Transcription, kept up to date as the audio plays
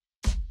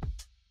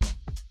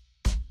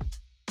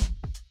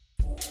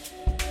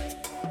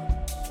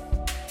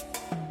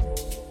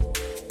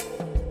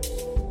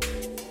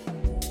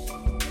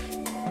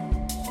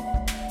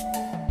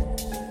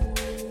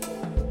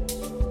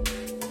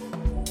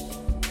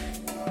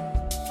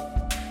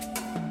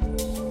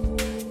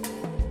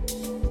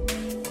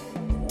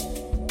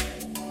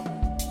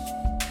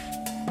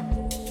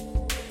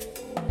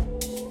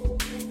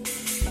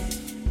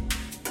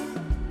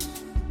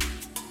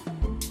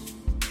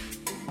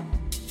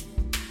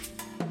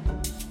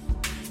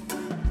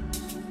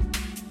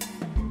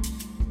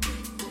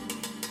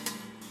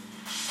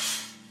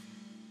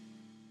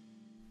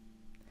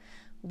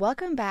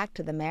Welcome back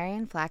to the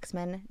Marian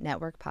Flaxman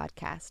Network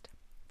podcast.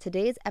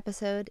 Today's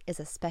episode is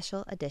a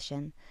special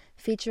edition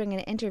featuring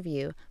an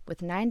interview with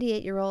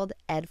 98-year-old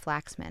Ed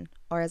Flaxman,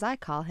 or as I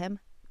call him,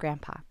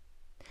 Grandpa.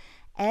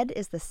 Ed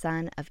is the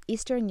son of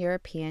Eastern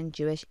European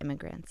Jewish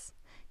immigrants.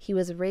 He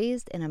was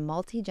raised in a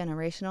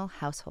multi-generational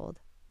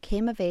household,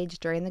 came of age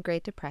during the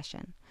Great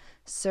Depression,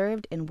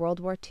 served in World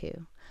War II,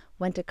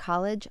 went to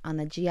college on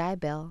the GI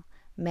Bill,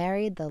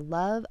 married the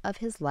love of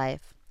his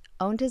life,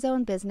 owned his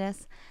own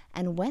business,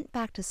 and went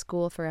back to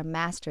school for a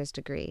master's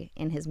degree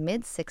in his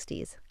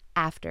mid-60s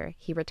after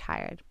he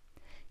retired.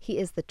 He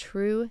is the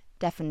true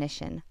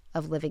definition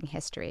of living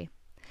history.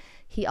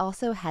 He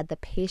also had the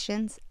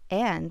patience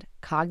and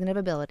cognitive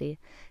ability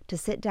to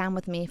sit down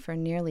with me for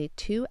nearly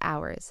 2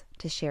 hours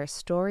to share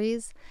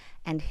stories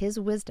and his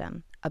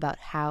wisdom about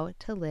how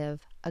to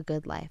live a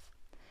good life.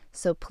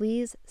 So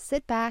please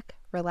sit back,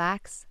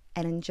 relax,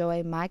 and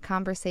enjoy my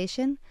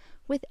conversation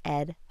with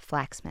Ed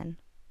Flaxman.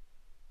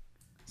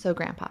 So,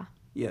 Grandpa.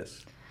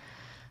 Yes.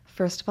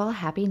 First of all,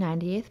 happy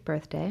 98th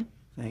birthday.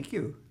 Thank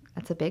you.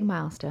 That's a big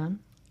milestone.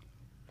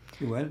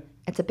 You what?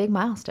 It's a big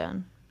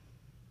milestone.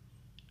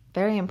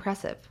 Very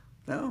impressive.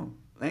 Oh,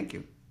 thank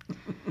you.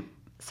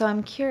 So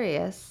I'm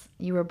curious,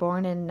 you were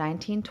born in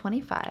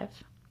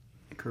 1925.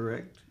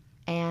 Correct.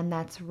 And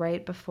that's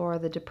right before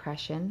the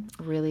Depression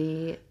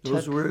really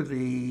Those were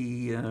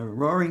the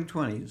roaring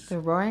 20s. The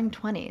roaring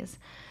 20s.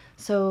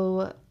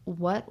 So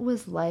what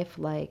was life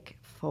like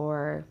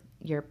for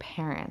your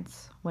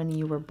parents when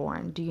you were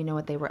born? Do you know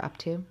what they were up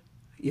to?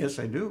 Yes,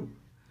 I do.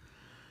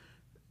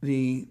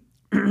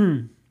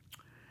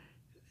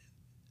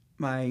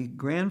 My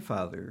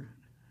grandfather,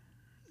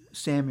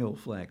 Samuel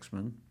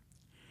Flaxman,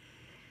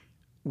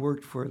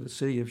 worked for the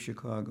city of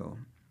Chicago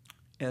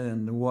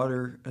in the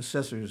Water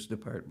Assessors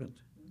Department.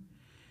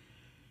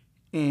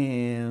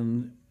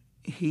 And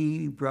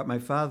he brought my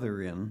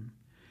father in,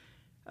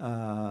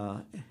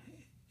 and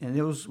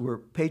those were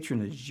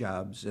patronage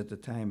jobs at the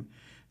time.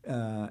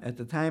 At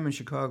the time in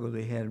Chicago,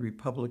 they had a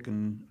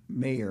Republican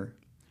mayor.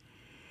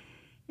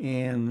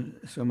 And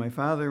so my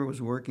father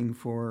was working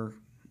for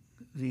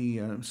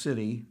the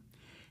city,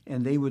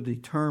 and they would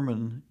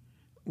determine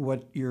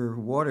what your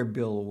water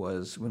bill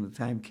was when the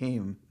time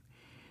came,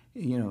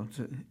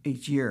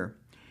 each year.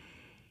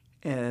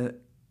 And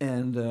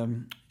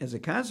as a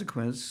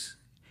consequence,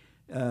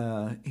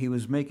 he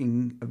was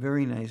making a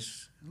very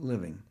nice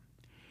living.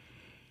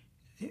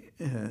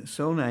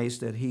 So nice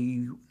that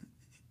he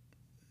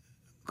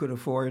could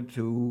afford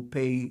to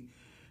pay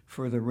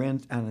for the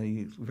rent on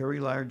a very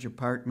large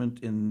apartment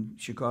in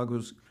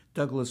Chicago's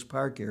Douglas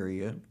Boulevard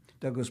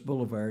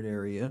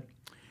area.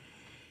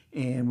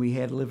 And we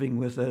had living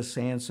with us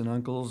aunts and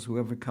uncles,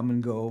 whoever come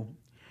and go.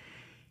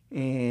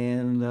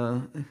 And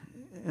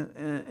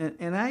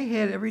I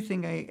had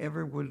everything I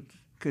ever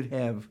could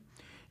have.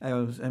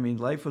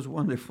 Life was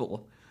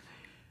wonderful.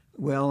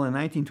 Well, in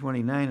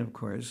 1929, of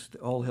course,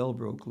 all hell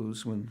broke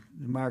loose when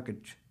the market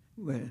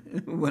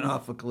went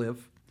off a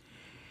cliff.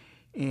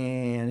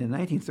 And in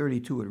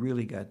 1932, it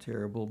really got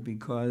terrible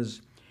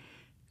because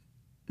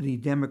the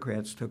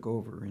Democrats took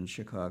over in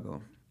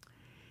Chicago.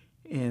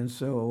 And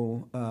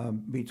so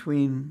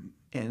and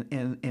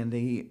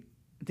the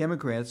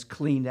Democrats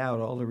cleaned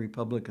out all the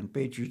Republican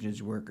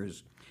patronage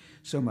workers.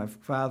 So my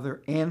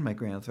father and my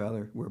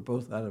grandfather were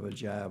both out of a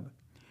job.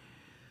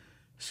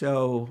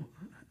 So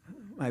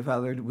my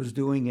father was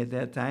doing at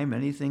that time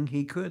anything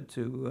he could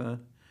to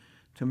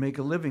make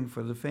a living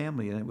for the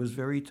family, and it was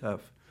very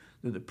tough.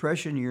 The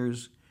Depression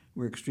years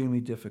were extremely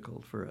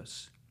difficult for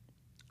us.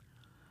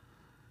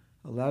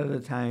 A lot of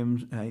the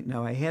times,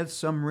 I had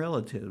some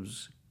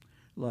relatives,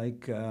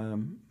 like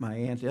my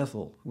Aunt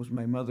Ethel, who was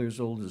my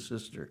mother's oldest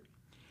sister.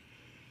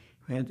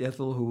 Aunt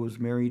Ethel, who was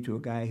married to a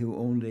guy who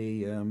owned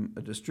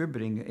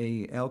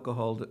a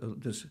alcohol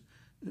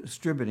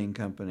distributing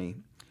company,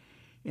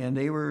 and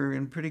they were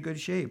in pretty good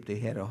shape. They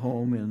had a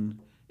home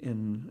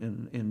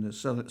in the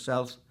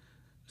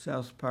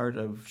south part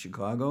of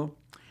Chicago,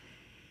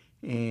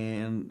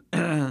 and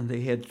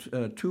they had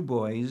 2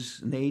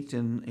 boys, Nate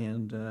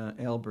and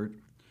Albert.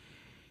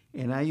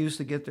 And I used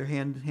to get their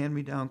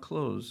hand-me-down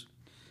clothes.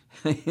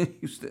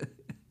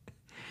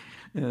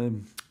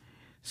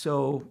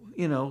 So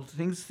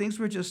things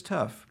were just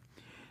tough.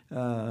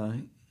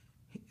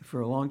 For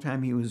a long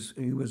time, he was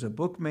a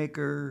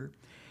bookmaker,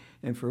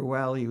 and for a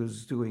while he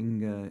was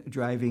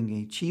driving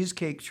a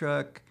cheesecake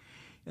truck.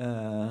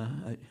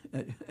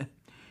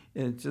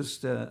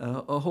 Just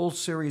a whole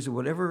series of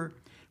whatever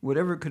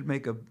could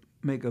make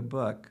a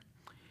buck,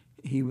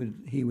 he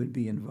would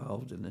be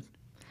involved in it.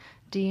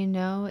 Do you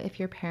know if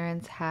your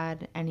parents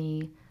had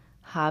any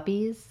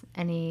hobbies,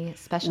 any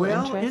special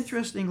interests? Well,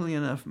 interestingly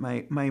enough,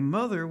 my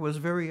mother was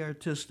very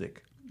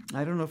artistic.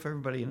 I don't know if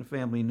everybody in the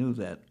family knew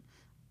that.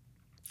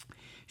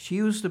 She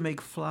used to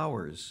make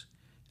flowers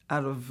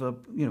out of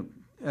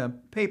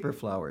paper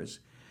flowers,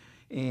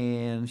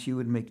 and she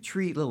would make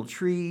little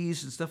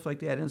trees and stuff like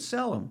that and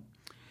sell them.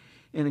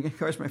 And of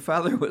course, my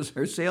father was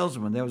her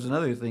salesman. That was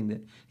another thing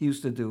that he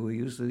used to do. He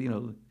used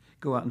to,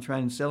 go out and try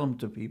and sell them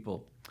to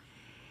people.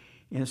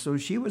 And so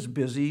she was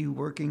busy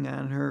working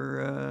on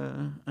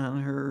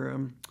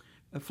her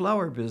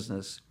flower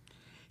business,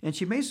 and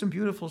she made some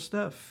beautiful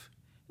stuff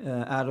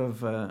out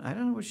of I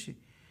don't know what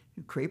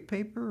crepe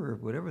paper or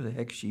whatever the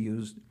heck she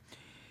used.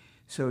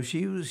 So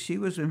she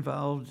was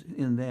involved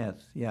in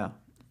that. Yeah,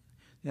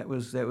 that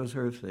was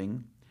her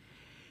thing.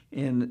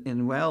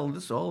 And while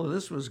all of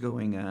this was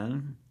going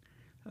on,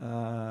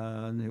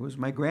 it was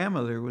my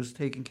grandmother was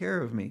taking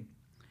care of me.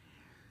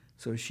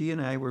 So she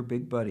and I were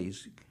big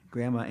buddies,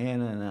 Grandma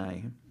Anna and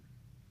I.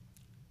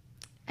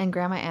 And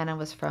Grandma Anna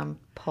was from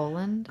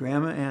Poland?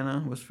 Grandma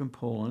Anna was from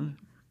Poland,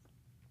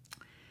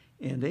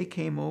 and they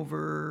came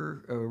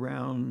over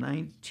around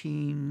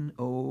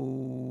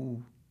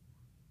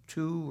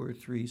 1902 or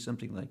 3,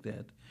 something like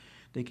that.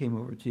 They came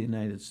over to the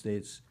United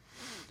States.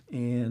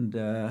 And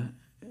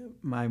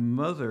my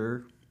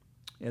mother,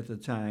 at the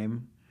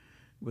time,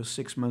 was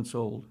 6 months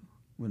old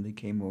when they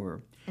came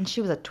over. And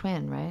she was a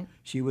twin, right?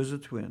 She was a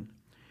twin.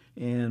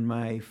 And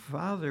my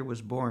father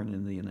was born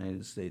in the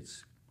United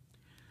States.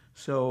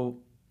 So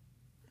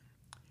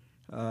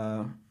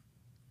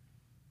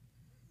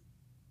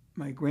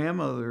my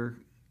grandmother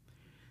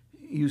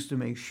used to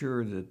make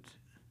sure that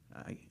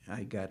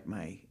I got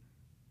my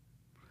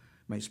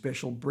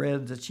special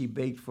bread that she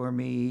baked for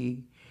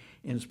me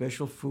and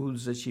special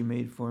foods that she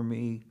made for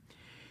me.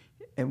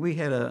 And we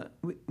had a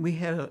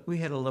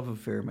love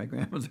affair, my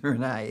grandmother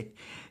and I.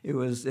 It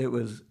was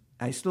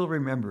I still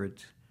remember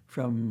it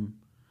from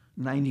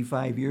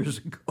 95 years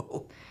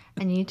ago.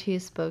 And you two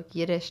spoke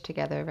Yiddish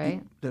together,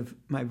 right?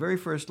 My very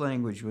first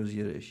language was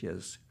Yiddish,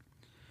 yes.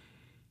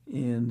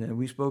 And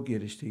we spoke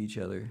Yiddish to each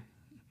other.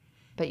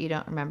 But you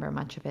don't remember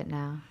much of it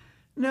now?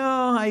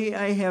 No,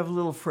 I have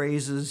little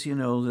phrases,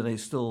 that I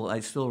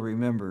still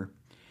remember.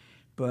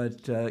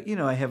 But,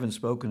 I haven't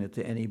spoken it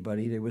to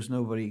anybody. There was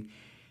nobody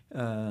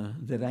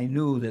that I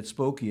knew that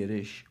spoke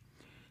Yiddish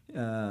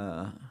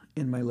in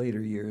my later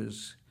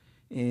years.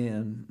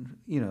 And,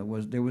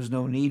 there was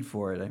no need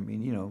for it. I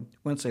mean,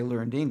 once I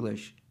learned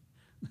English,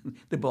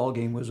 the ball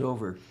game was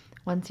over.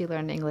 Once you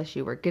learned English,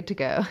 you were good to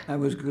go. I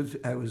was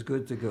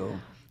good to go.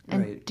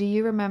 And right. Do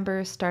you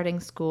remember starting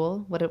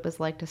school, what it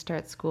was like to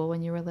start school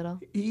when you were little?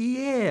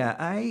 Yeah,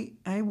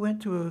 I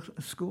went to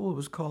a school, it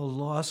was called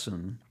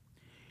Lawson.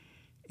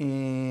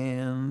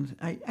 And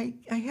I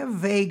have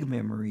vague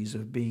memories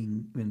of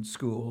being in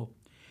school.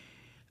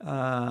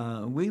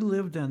 We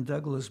lived on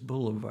Douglas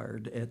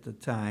Boulevard at the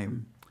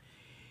time.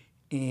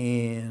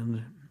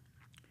 And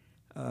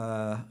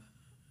I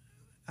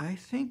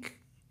think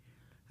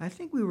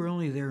we were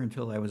only there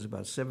until I was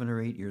about 7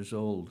 or 8 years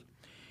old.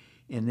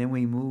 And then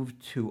we moved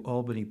to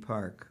Albany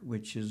Park,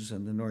 which is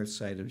on the north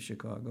side of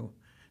Chicago.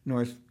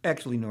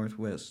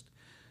 Northwest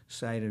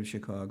side of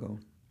Chicago.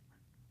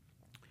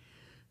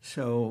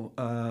 So,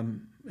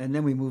 and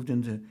then we moved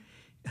into,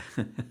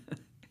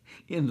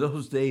 in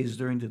those days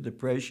during the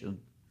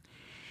Depression,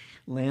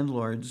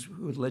 landlords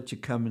would let you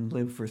come and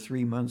live for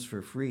 3 months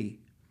for free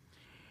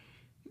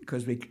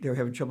because they were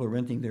having trouble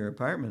renting their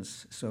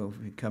apartments. So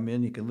if you come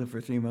in, you can live for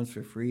 3 months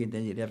for free, and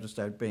then you'd have to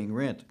start paying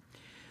rent.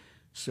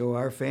 So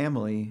our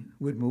family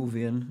would move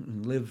in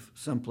and live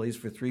someplace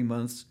for 3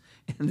 months,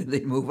 and then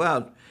they'd move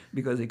out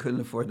because they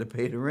couldn't afford to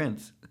pay the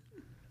rent.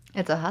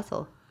 It's a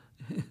hustle.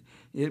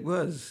 It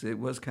was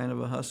kind of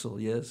a hustle,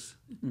 yes.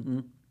 Mm-hmm.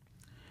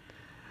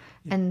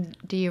 And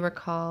do you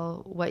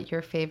recall what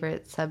your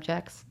favorite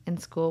subjects in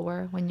school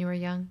were when you were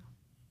young?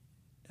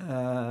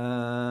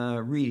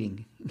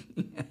 Reading.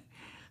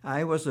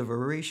 I was a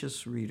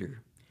voracious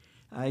reader.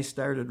 I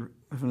started,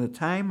 from the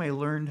time I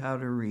learned how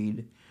to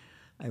read,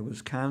 I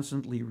was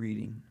constantly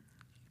reading.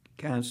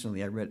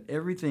 Constantly. I read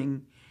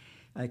everything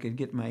I could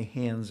get my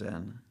hands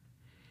on.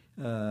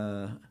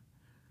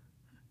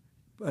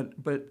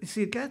 But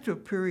see, it got to a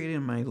period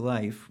in my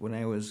life when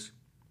I was,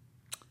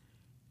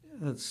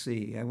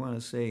 I want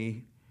to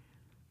say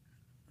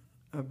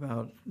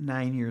about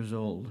 9 years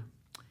old.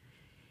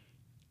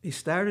 They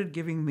started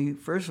giving me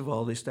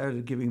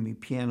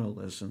piano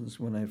lessons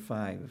when I was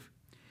 5.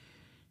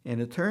 And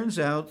it turns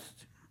out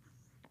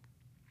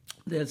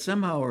that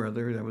somehow or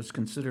other I was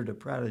considered a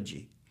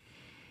prodigy.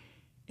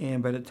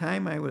 And by the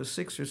time I was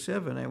 6 or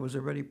 7, I was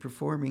already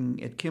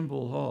performing at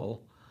Kimball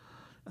Hall,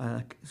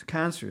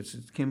 concerts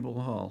at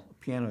Kimball Hall,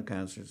 piano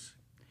concerts.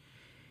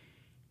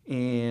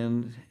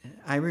 And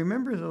I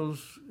remember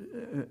those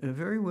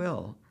very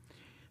well.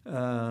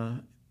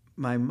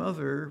 My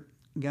mother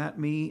got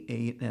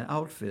me an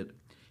outfit.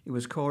 It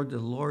was called the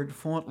Lord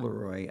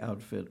Fauntleroy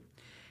outfit,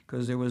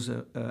 because there was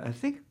I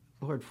think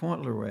Lord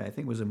Fauntleroy,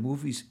 was a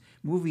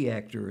movie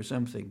actor or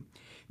something.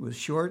 It was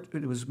short.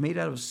 It was made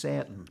out of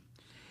satin.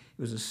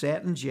 It was a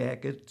satin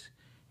jacket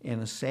and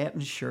a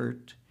satin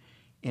shirt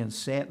and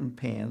satin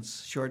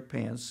pants, short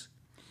pants.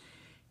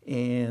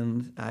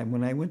 And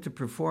when I went to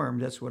perform,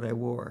 that's what I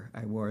wore.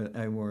 I wore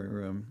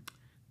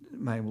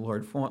my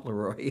Lord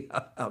Fauntleroy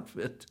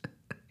outfit.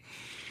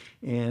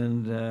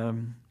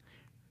 And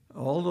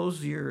all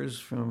those years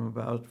from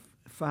about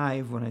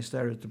 5 when I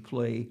started to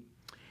play,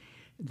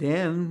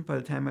 then by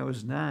the time I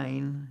was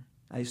 9,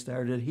 I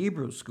started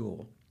Hebrew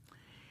school.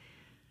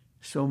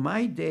 So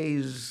my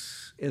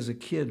days as a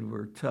kid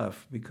were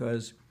tough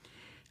because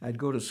I'd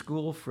go to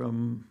school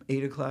from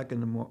 8 o'clock in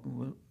the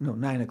morning, no,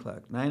 9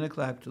 o'clock, 9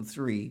 o'clock to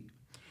 3.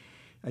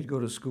 I'd go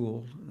to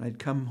school, and I'd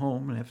come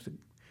home and have to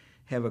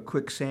have a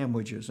quick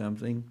sandwich or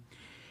something,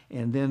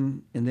 and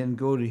then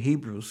go to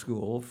Hebrew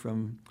school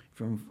from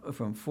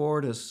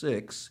 4 to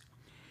 6,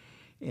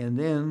 and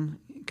then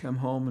come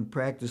home and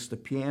practice the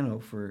piano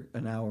for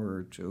an hour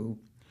or two,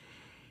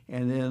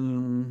 and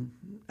then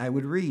I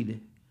would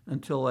read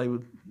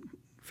until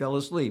fell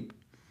asleep.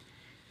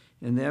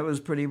 And that was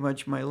pretty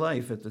much my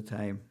life at the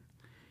time.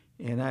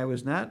 And I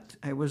was not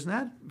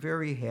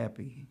very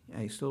happy.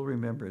 I still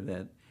remember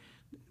that,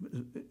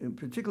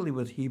 particularly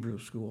with Hebrew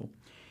school.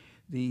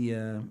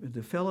 The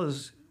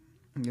fellows,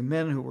 the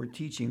men who were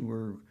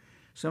teaching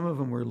some of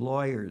them were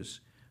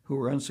lawyers who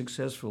were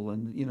unsuccessful,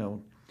 and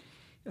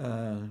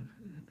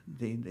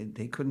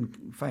they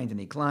couldn't find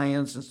any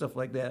clients and stuff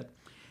like that.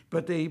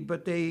 But they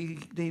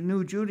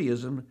knew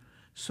Judaism,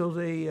 so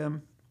they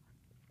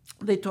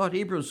taught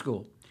Hebrew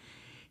school.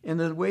 And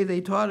the way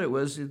they taught it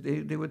was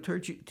they would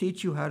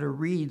teach you how to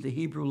read the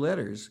Hebrew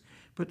letters,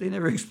 but they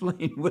never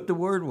explained what the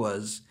word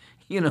was.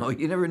 You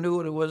never knew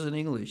what it was in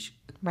English.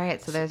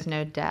 Right, so there's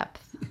no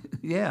depth.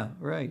 Yeah,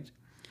 right.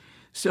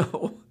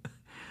 So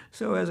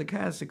as a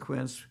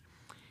consequence,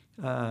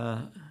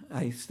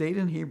 I stayed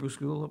in Hebrew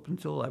school up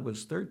until I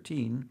was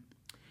 13.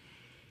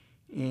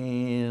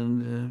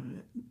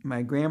 And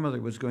my grandmother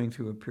was going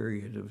through a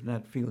period of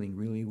not feeling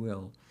really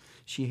well.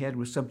 She had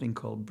something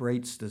called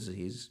Bright's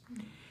disease.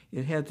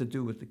 It had to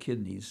do with the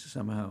kidneys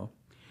somehow.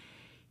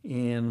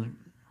 And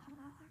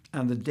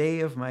on the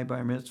day of my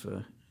bar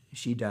mitzvah,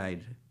 she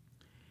died.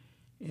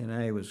 And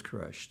I was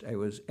crushed. I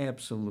was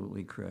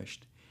absolutely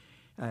crushed.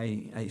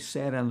 I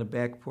sat on the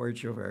back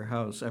porch of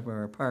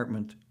our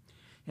apartment,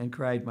 and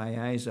cried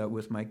my eyes out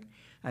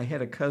I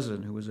had a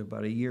cousin who was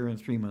about 1 year and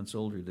 3 months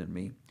older than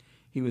me.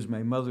 He was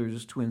my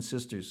mother's twin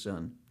sister's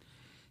son.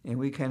 And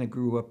we kind of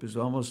grew up as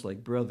almost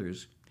like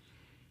brothers,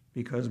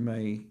 because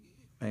my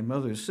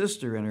mother's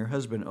sister and her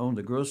husband owned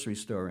a grocery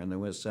store on the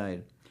west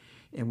side.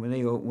 And when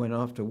they went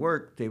off to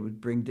work, they would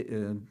bring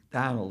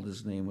Donald,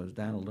 his name was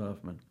Donald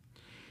Hoffman.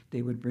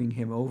 They would bring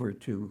him over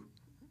to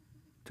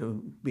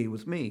be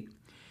with me.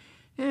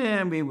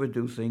 And we would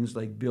do things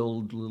like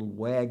build little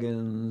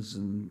wagons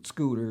and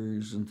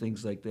scooters and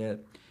things like that.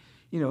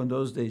 In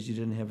those days you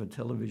didn't have a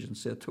television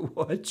set to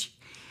watch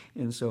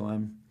and so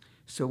on.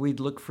 So we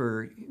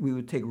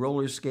would take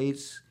roller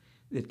skates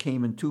that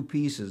came in 2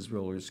 pieces,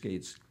 roller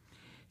skates.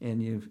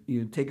 And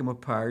you'd take them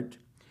apart,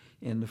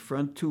 and the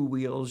front 2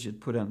 wheels you'd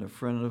put on the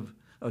front of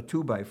a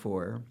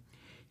 2x4,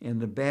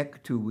 and the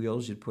back 2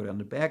 wheels you'd put on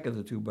the back of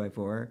the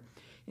 2x4,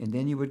 and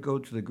then you would go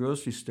to the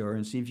grocery store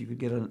and see if you could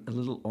get a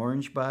little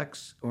orange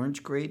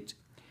crate,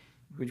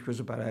 which was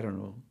about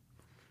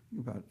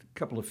a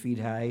couple of feet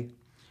high,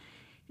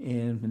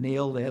 and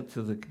nail that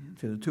to the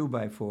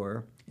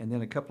 2x4, and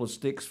then a couple of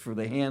sticks for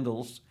the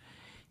handles,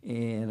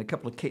 and a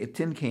couple of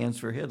tin cans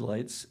for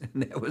headlights,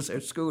 and that was our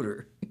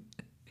scooter.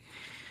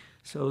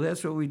 So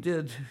that's what we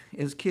did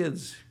as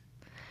kids.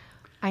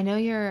 I know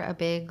you're a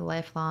big,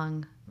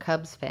 lifelong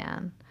Cubs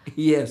fan.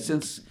 Yes,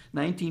 since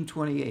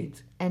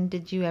 1928. And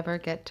did you ever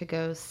get to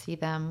go see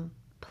them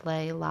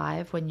play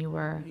live when you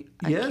were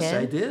a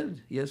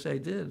kid? Yes, I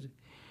did.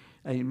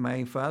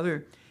 My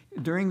father,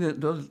 during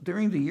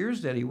the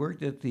years that he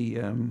worked at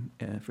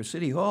for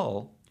City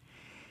Hall,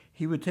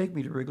 he would take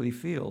me to Wrigley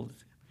Field,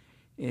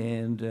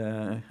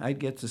 and I'd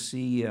get to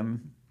see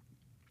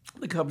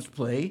the Cubs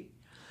play.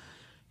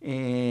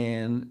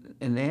 And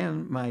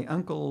then my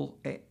uncle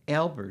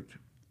Albert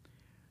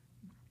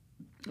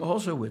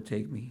also would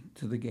take me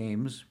to the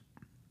games.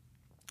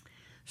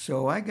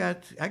 So I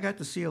got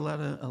to see a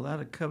lot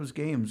of Cubs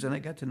games, and I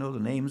got to know the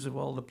names of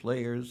all the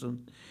players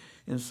and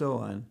so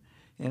on.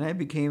 And I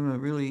became a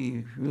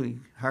really, really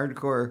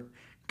hardcore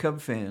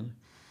Cub fan.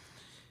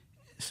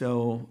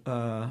 So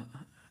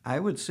I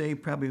would say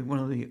probably one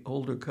of the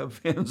older Cub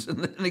fans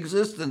in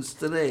existence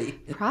today.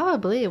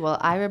 Probably. Well,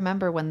 I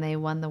remember when they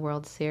won the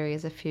World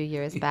Series a few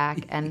years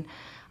back, and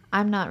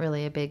I'm not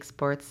really a big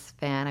sports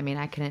fan. I mean,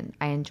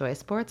 I enjoy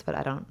sports, but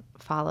I don't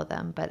follow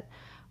them. But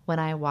when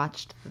I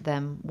watched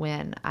them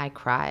win, I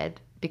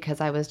cried because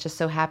I was just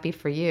so happy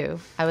for you.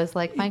 I was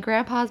like, my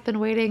grandpa's been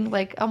waiting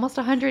like almost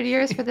 100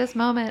 years for this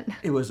moment.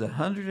 It was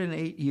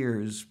 108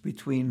 years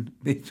between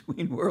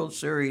World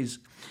Series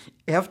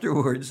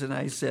afterwards, and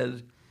I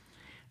said,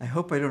 I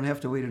hope I don't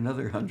have to wait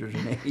another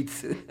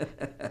 108.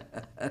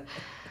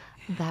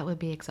 That would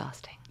be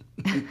exhausting.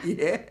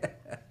 Yeah.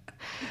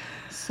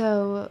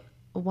 So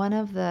one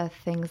of the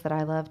things that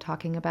I love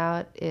talking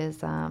about is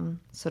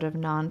sort of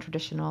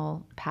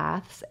non-traditional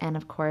paths. And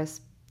of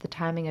course, the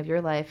timing of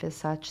your life is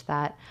such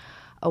that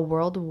a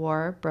world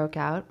war broke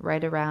out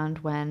right around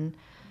when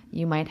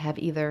you might have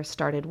either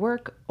started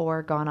work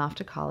or gone off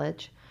to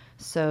college.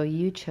 So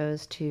you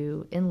chose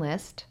to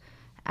enlist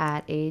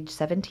at age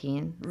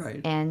 17, right,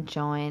 and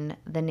join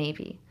the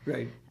Navy.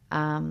 Right.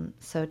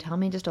 So tell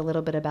me just a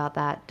little bit about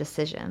that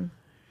decision.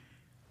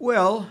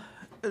 Well,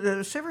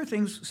 Several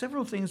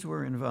things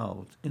were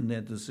involved in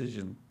that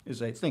decision.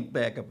 As I think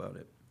back about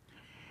it,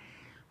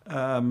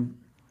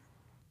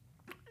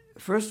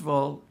 first of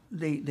all,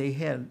 they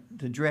had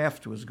the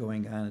draft was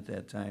going on at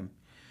that time,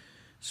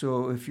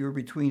 so if you were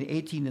between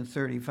 18 and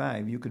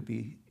 35, you could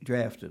be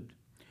drafted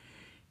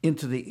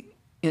into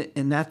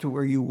and not to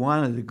where you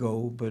wanted to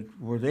go, but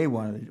where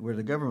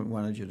the government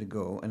wanted you to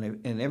go,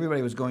 and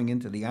everybody was going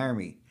into the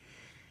army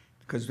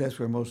because that's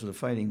where most of the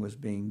fighting was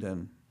being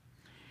done.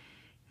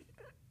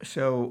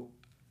 So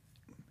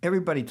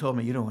everybody told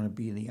me you don't want to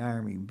be in the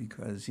army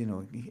because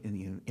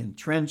in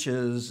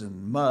trenches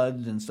and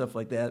mud and stuff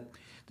like that.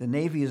 The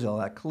Navy is a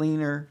lot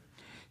cleaner.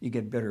 You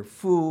get better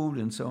food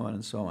and so on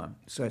and so on.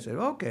 So I said,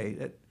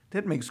 okay,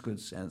 that makes good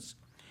sense.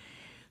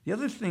 The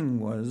other thing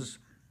was,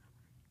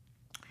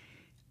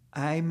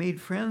 I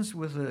made friends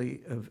with a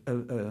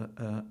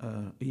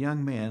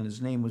young man.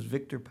 His name was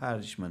Victor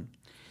Flaxman.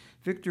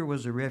 Victor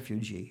was a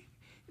refugee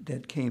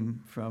that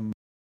came from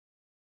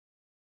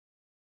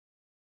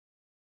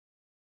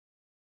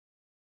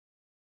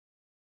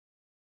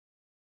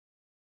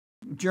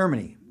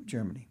Germany.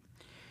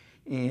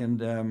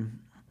 And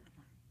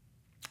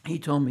he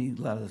told me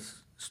a lot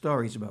of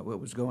stories about what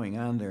was going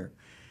on there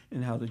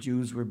and how the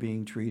Jews were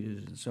being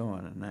treated and so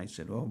on. And I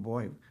said, oh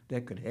boy,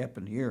 that could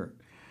happen here.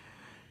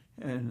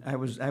 And I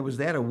was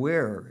that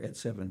aware at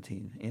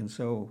 17. And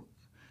so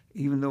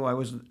even though I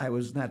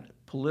was not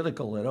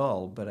political at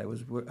all, but I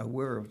was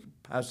aware of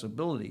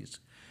possibilities.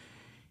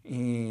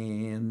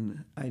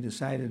 And I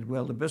decided,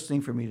 well, the best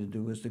thing for me to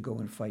do is to go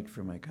and fight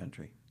for my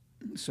country.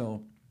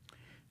 So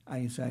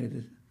I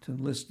decided to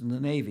enlist in the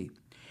Navy.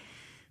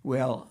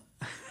 Well,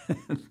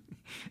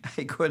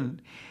 I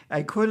couldn't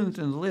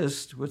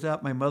enlist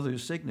without my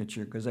mother's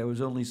signature because I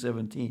was only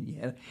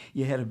 17.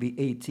 You had to be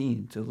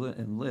 18 to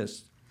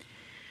enlist.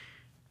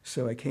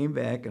 So I came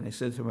back and I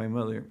said to my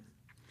mother,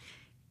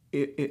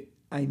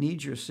 I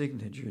need your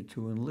signature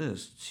to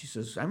enlist. She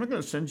says, I'm not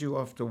going to send you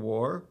off to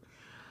war.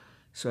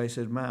 So I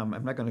said, Mom,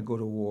 I'm not going to go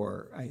to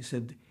war. I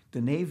said, the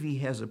Navy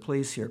has a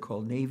place here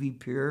called Navy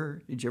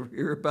Pier. Did you ever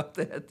hear about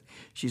that?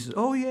 She said,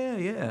 oh,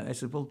 yeah. I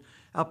said, well,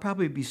 I'll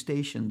probably be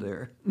stationed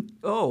there.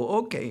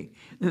 Oh, okay.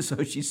 And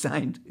so she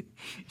signed.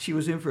 She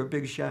was in for a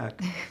big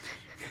shock.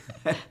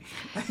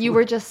 You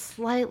were just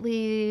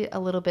slightly a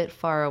little bit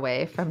far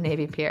away from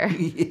Navy Pier.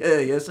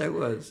 Yes, I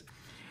was.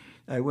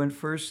 I went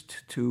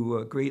first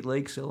to Great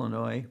Lakes,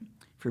 Illinois,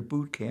 for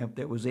boot camp.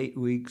 That was 8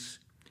 weeks.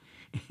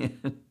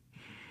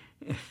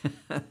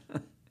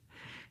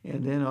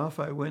 And then off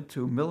I went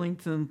to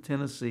Millington,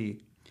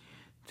 Tennessee,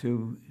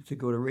 to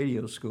go to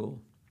radio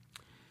school,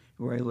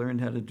 where I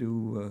learned how to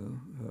do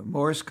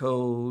Morse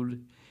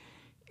code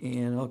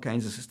and all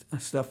kinds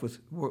of stuff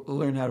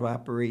learn how to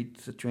operate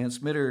the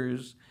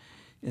transmitters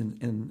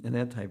and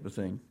that type of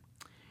thing.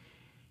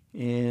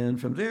 And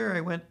from there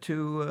I went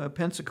to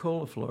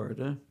Pensacola,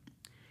 Florida,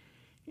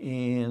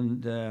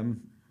 and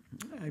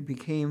I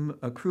became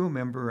a crew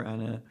member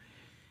on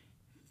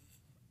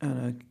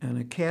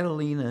a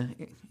Catalina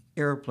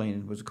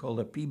airplane. It was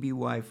called a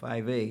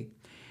PBY-5A.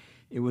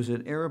 It was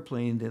an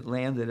airplane that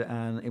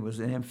it was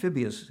an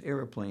amphibious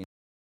airplane.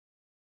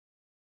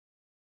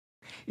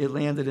 It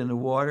landed in the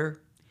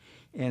water,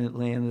 and it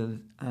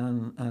landed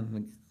on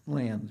the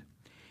land.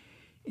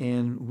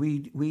 And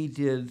we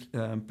did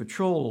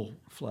patrol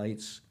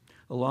flights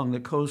along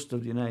the coast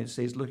of the United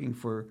States looking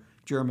for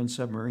German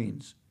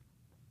submarines.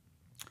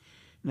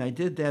 And I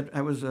did that.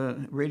 I was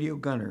a radio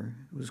gunner,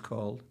 it was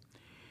called.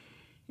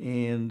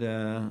 And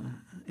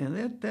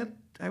that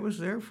I was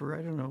there for,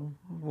 I don't know,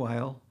 a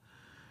while.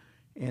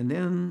 And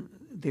then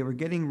they were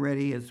getting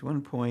ready at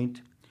one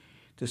point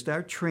to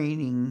start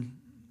training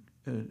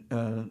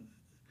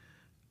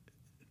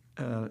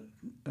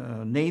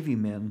Navy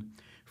men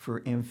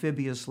for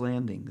amphibious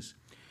landings.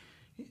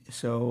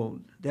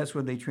 So that's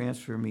when they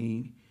transferred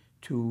me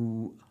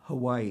to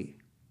Hawaii.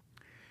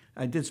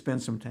 I did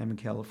spend some time in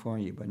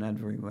California, but not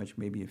very much,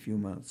 maybe a few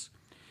months.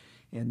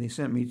 And they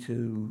sent me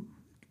to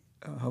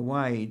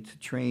Hawaii to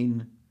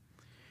train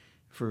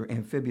for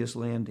amphibious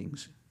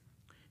landings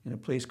in a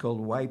place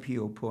called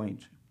Waipio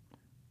Point.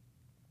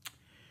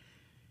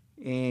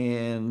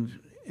 And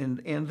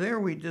there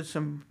we did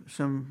some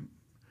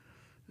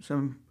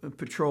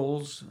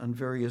patrols on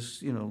various,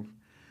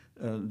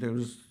 there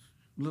was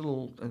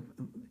little, I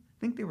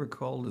think they were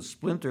called a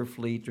splinter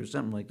fleet or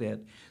something like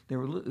that. They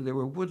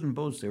were wooden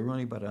boats. They were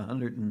only about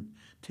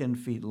 110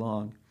 feet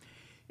long.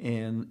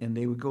 And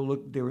they would go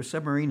look, they were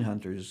submarine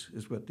hunters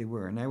is what they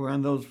were. And I were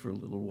on those for a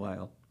little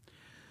while.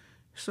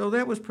 So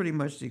that was pretty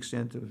much the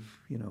extent of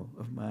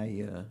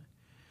my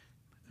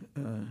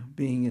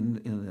being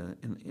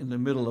in the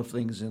middle of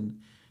things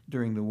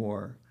during the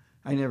war.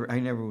 I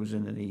never was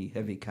in any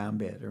heavy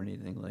combat or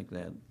anything like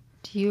that.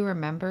 Do you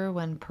remember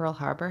when Pearl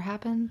Harbor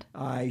happened?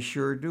 I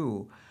sure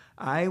do.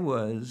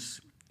 When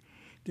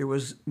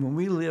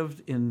we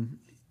lived in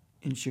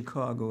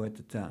Chicago at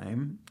the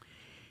time,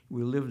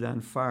 we lived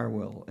on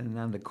Farwell, and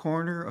on the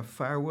corner of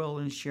Farwell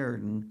and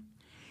Sheridan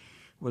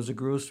was a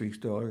grocery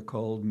store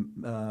called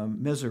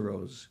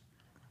Mesereau's.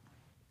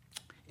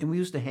 And we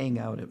used to hang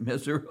out at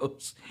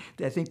Meseros.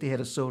 I think they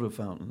had a soda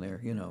fountain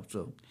there,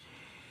 so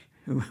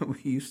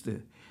we used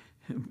to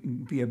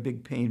be a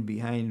big pain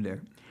behind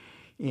there.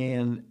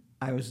 And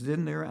I was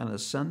in there on a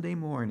Sunday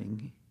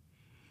morning.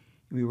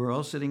 We were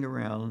all sitting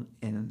around,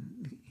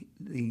 and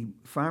the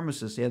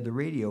pharmacist had the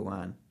radio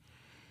on.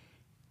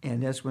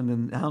 And that's when the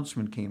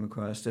announcement came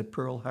across that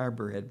Pearl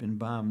Harbor had been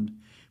bombed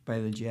by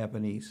the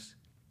Japanese.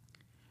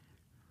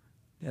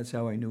 That's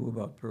how I knew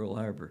about Pearl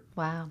Harbor.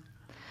 Wow.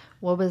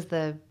 What was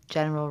the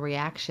general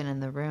reaction in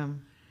the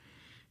room?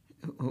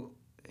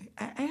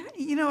 I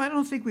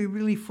don't think we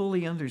really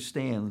fully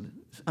understood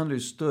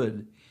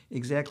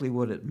exactly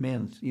what it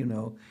meant,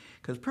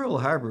 because Pearl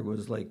Harbor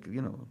was like,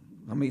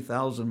 how many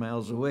thousand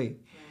miles away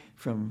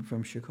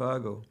from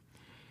Chicago.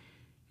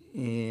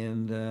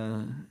 And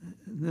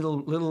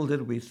little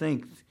did we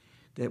think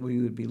that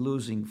we would be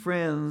losing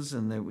friends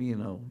and that we,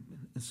 and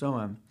so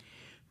on.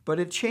 But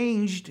it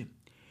changed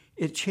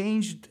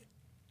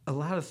a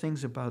lot of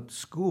things about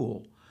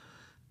school.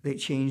 They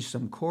changed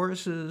some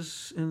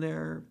courses in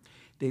there.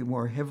 They were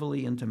more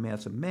heavily into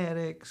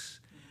mathematics.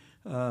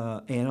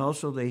 And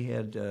also they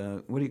had,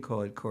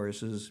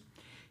 courses,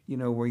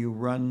 where you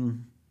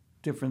run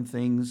different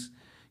things.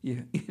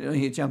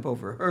 You jump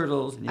over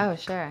hurdles. And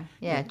sure.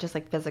 Yeah, just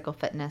like physical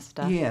fitness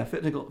stuff. Yeah,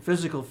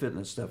 physical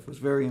fitness stuff was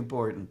very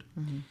important.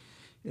 Mm-hmm.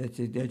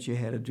 That you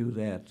had to do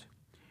that.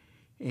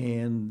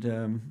 And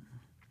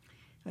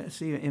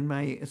in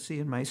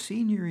my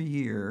senior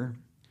year,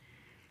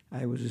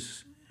 I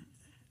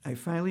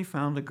finally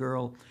found a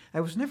girl. I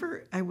was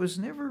never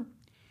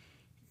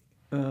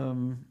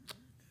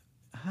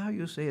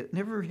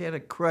never had a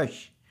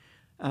crush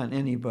on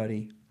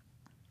anybody.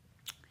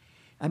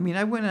 I mean,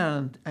 I went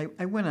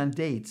on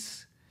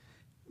dates,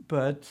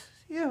 but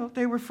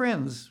they were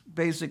friends.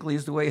 Basically,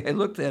 is the way I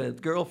looked at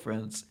it,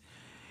 girlfriends.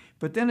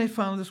 But then I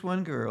found this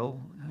one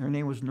girl. Her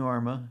name was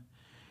Norma,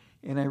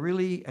 and I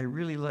really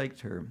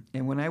liked her.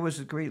 And when I was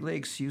at Great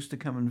Lakes, she used to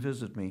come and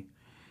visit me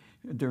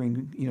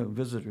during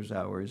visitors'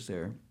 hours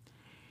there.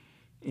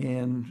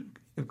 And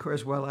of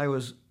course, while I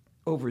was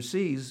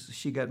overseas,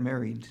 she got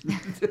married.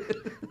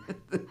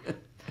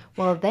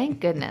 Well, thank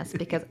goodness,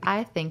 because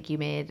I think you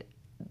made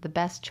the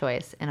best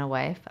choice in a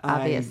wife,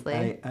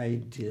 obviously.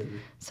 I did.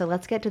 So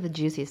let's get to the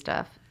juicy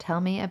stuff.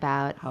 Tell me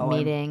about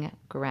meeting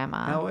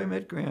Grandma. How I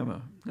met Grandma.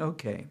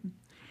 Okay.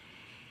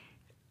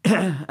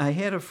 I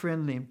had a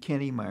friend named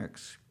Kenny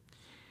Marks.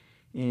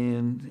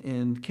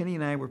 And Kenny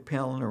and I were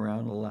palling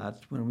around a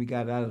lot when we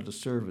got out of the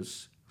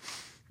service.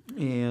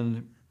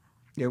 And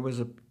there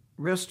was a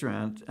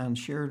restaurant on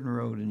Sheridan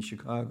Road in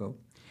Chicago.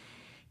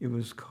 It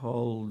was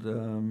called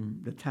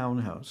the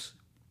Townhouse.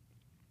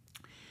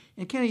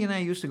 And Kenny and I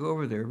used to go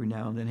over there every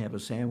now and then, have a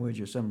sandwich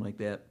or something like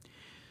that.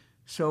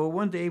 So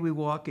one day we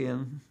walk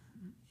in,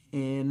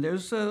 and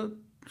there's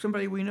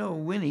somebody we know,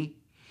 Winnie,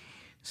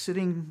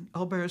 sitting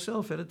all by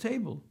herself at a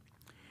table.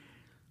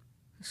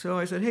 So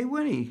I said, "Hey,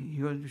 Winnie,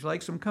 would you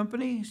like some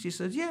company?" She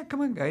said, "Yeah,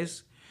 come on,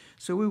 guys."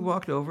 So we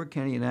walked over,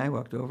 Kenny and I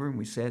walked over, and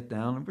we sat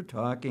down and we're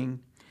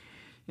talking.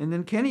 And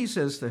then Kenny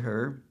says to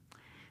her,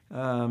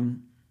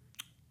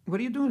 "What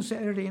are you doing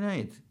Saturday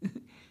night?"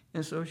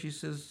 And so she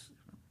says,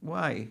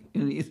 "Why?"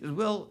 And he says,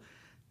 "Well,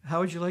 how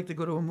would you like to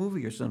go to a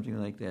movie or something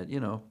like that,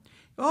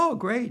 "Oh,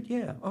 great,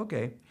 yeah,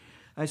 okay."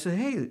 I said,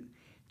 "Hey,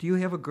 do you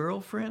have a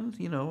girlfriend,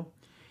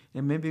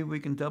 and maybe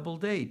we can double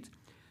date?"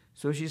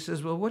 So she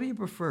says, "Well, what do you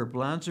prefer,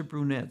 blondes or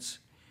brunettes?"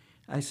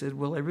 I said,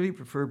 "Well, I really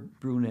prefer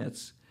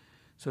brunettes."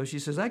 So she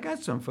says, "I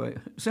got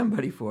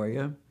somebody for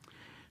you."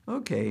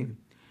 Okay.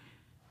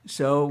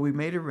 So we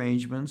made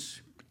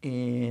arrangements,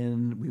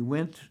 and we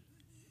went.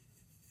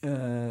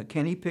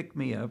 Kenny picked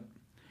me up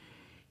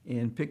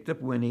and picked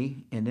up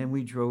Winnie, and then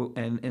we drove,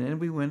 and then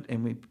we went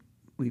and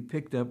we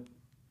picked up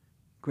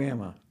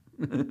Grandma,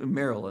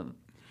 Marilyn,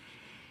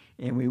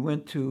 and we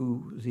went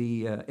to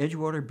the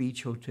Edgewater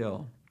Beach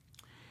Hotel.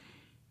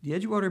 The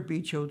Edgewater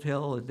Beach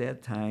Hotel at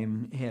that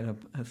time had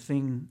a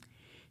thing.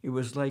 It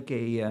was like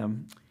a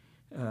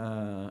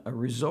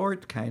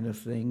resort kind of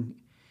thing.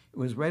 It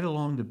was right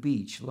along the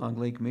beach, along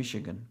Lake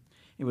Michigan.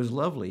 It was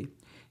lovely.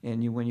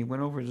 And when you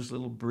went over this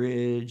little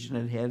bridge, and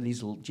it had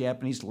these little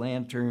Japanese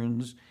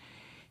lanterns,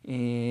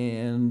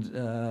 and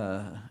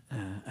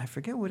I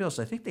forget what else.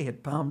 I think they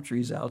had palm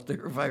trees out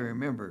there, if I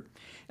remember.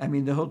 I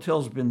mean, the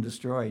hotel's been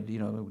destroyed,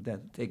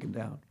 that taken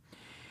down.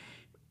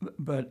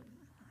 But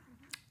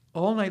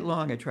all night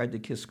long, I tried to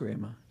kiss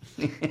Grandma,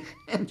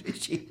 and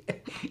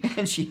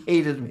she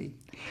hated me.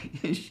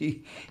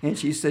 And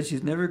she said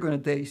she's never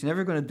going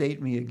to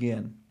date me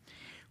again.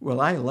 Well,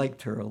 I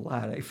liked her a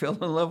lot. I fell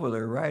in love with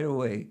her right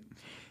away,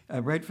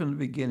 right from the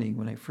beginning.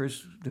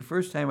 The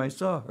first time I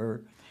saw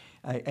her,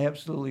 I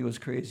absolutely was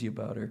crazy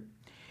about her,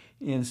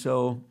 and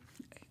so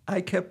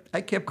I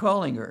kept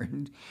calling her,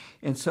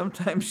 and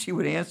sometimes she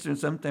would answer, and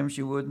sometimes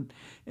she wouldn't.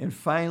 And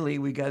finally,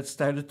 we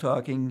started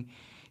talking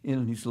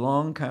in these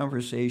long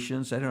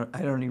conversations. I don't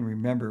even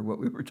remember what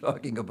we were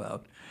talking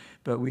about,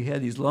 but we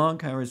had these long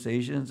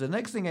conversations. The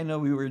next thing I know,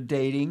 we were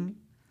dating,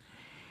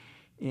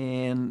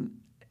 and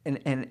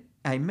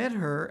I met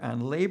her on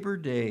Labor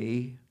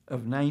Day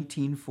of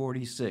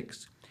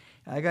 1946.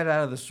 I got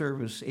out of the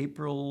service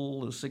April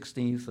the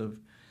 16th of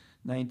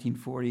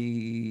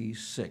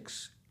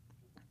 1946.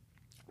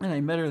 And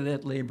I met her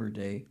that Labor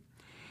Day.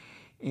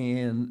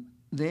 And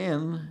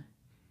then,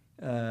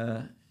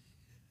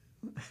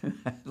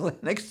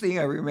 next thing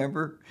I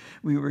remember,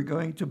 we were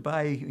going to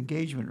buy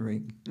engagement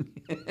ring.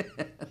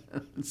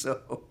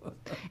 So,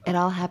 It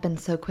all happened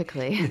so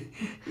quickly.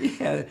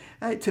 yeah,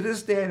 to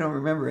this day I don't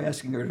remember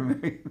asking her to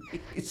marry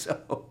me.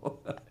 So,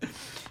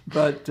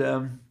 but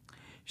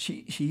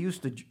she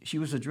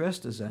was a dress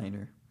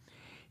designer,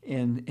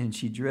 and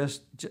she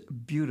dressed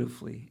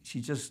beautifully. She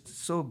just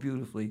so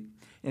beautifully,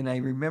 and I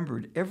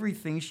remembered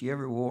everything she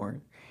ever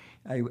wore.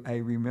 I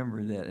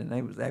remember that, and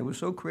I was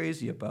so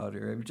crazy about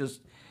her. I was just,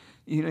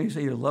 you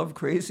say you're love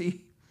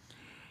crazy.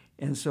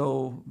 And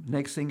so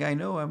next thing I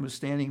know, I'm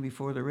standing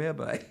before the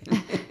rabbi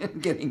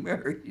getting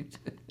married.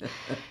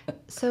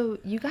 So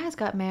you guys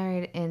got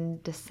married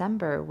in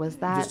December. Was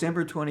that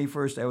December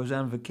 21st, I was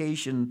on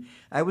vacation.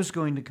 I was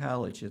going to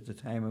college at the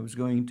time. I was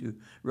going to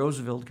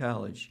Roosevelt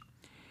College.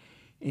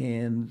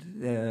 And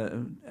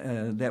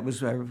that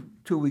was our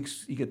 2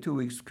 weeks, you get 2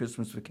 weeks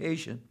Christmas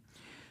vacation.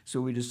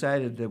 So we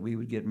decided that we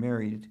would get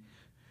married.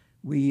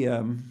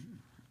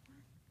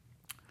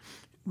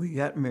 We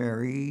got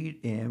married,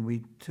 and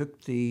we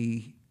took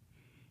the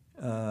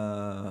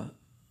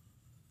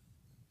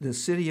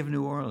City of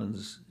New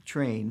Orleans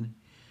train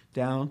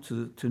down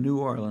to New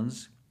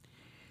Orleans,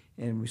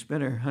 and we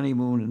spent our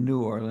honeymoon in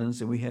New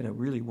Orleans, and we had a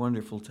really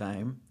wonderful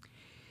time.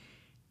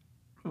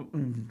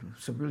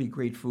 Some really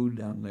great food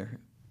down there.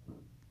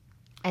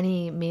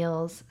 any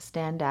meals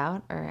stand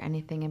out or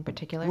anything in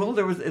particular? Well,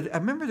 I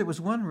remember there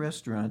was one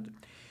restaurant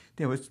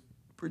that was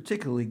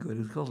particularly good.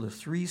 It was called the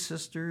Three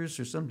Sisters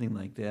or something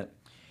like that.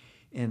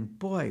 And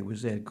boy,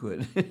 was that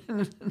good.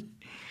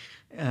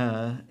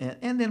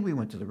 And then we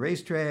went to the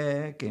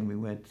racetrack, and we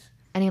went...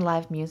 Any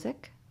live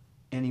music?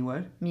 Any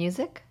what?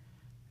 Music?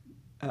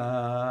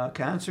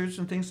 Concerts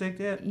and things like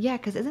that. Yeah,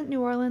 because isn't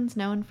New Orleans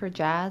known for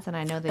jazz? And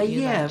I know that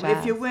you like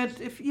jazz.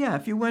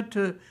 If you went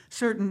to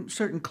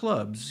certain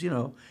clubs,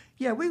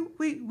 yeah,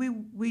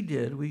 we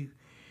did.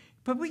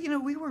 But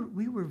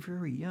we were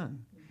very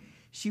young.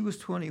 She was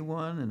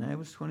 21 and I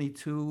was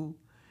 22,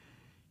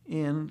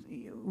 and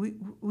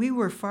we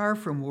were far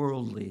from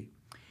worldly.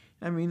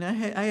 I mean, I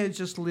had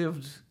just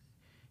lived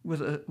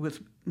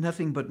with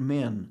nothing but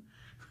men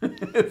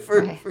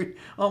for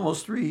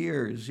almost 3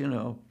 years,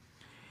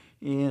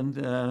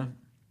 and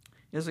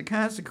as a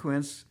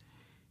consequence,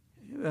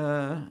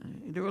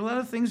 there were a lot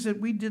of things that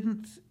we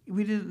didn't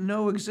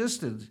know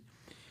existed,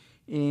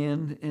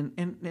 and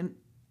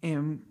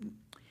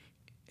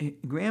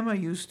Grandma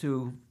used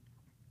to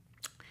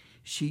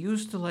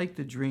like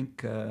to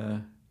drink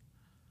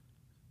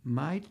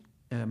Mai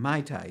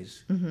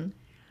Tais. Mm-hmm.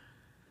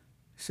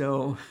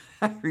 So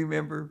I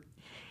remember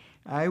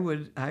I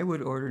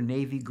would order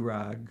Navy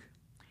grog,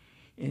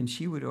 and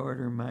she would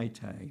order Mai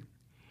Tai.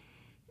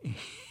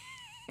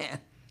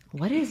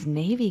 What is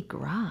Navy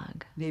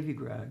grog? Navy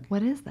grog.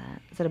 What is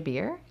that? Is it a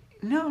beer?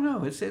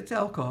 No, it's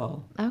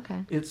alcohol.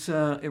 Okay. It's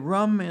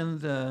rum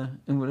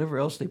and whatever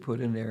else they put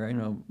in there. I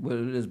don't know what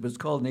it is, but it's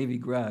called Navy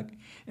grog,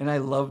 and I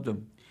loved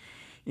them.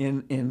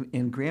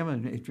 And Grandma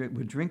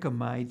would drink a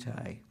Mai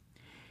Tai,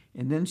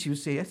 and then she would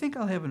say, "I think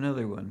I'll have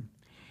another one."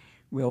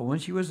 Well, when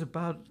she was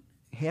about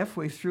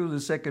halfway through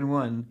the second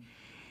one,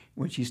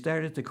 when she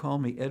started to call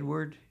me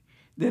Edward,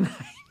 then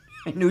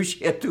I knew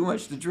she had too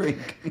much to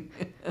drink.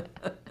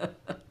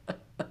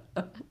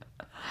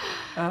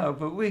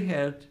 But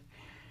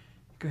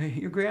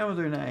your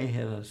grandmother and I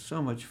had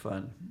so much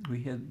fun.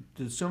 We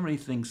did so many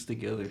things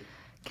together.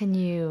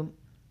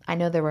 I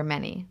know there were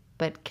many,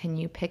 but can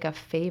you pick a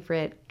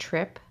favorite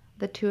trip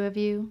the two of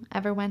you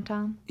ever went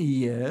on?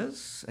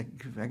 Yes, I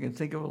can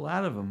think of a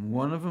lot of them.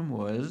 One of them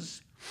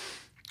was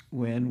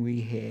when we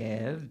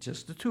had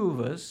just the two of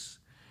us,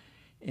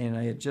 and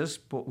we had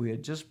just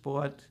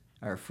bought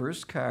our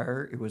first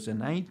car. It was a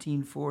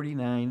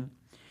 1949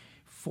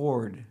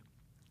 Ford.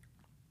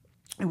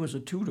 It was a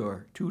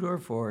two-door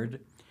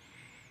Ford,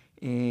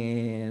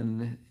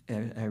 and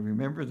I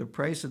remember the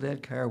price of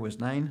that car was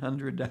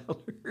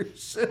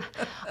 $900.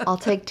 I'll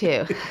take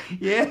two.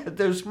 Yeah,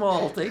 they're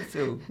small. Take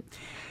two.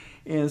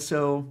 And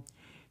so,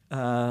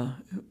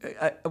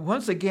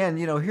 once again,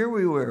 here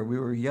we were. We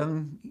were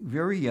young,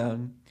 very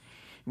young.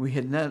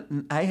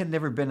 I had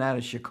never been out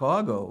of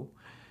Chicago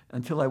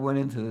until I went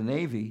into the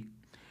Navy.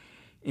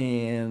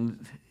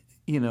 And,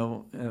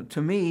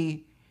 to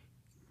me,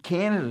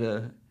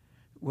 Canada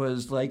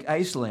was like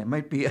Iceland,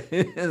 might be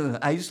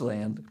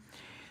Iceland.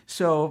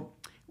 So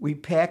we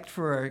packed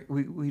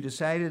we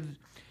decided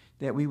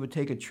that we would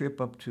take a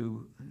trip up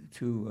to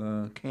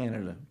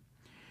Canada.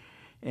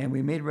 And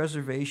we made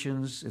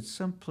reservations at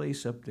some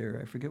place up there.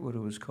 I forget what it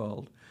was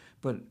called,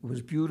 but it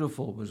was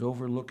beautiful. It was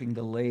overlooking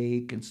the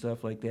lake and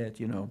stuff like that,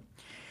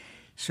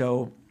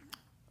 So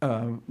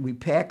we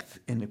packed,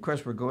 and of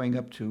course we're going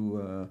up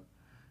to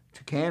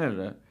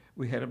Canada.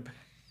 We had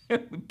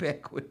we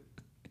packed with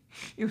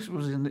This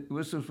was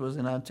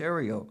in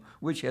Ontario,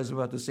 which has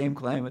about the same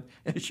climate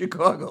as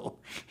Chicago,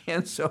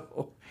 and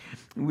so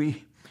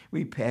we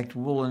packed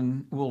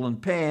woolen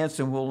pants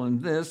and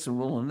woolen this and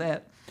woolen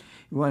that.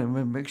 We wanted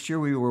to make sure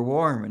we were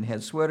warm and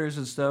had sweaters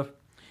and stuff.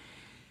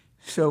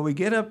 So we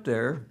get up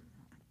there,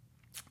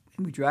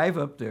 and we drive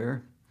up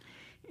there,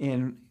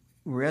 and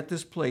we're at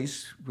this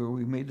place where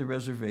we made the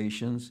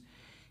reservations,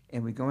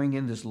 and we're going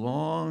in this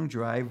long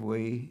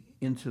driveway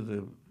into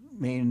the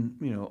main,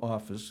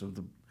 office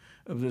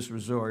of this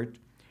resort,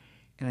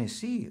 and I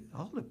see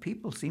all the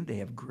people seem to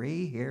have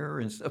gray hair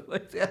and stuff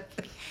like that.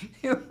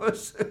 It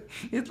was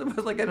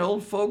like an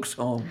old folks'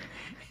 home.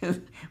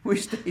 And we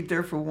stayed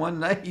there for one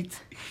night,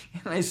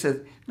 and I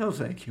said, "No,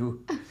 thank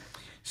you."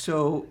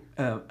 So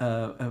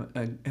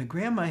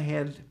Grandma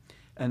had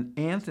an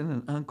aunt and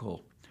an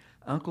uncle.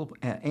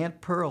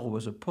 Aunt Pearl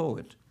was a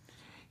poet,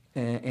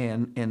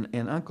 and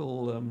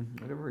Uncle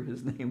whatever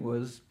his name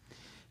was,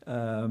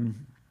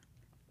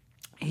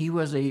 he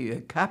was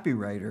a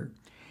copywriter.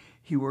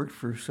 He worked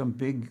for some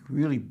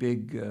really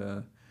big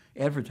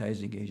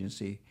advertising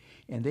agency,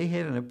 and they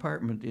had an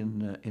apartment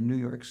in New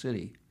York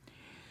City.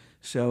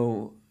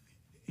 So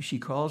she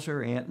calls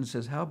her aunt and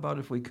says, "How about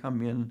if we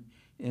come in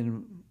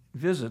and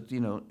visit?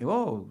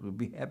 We'll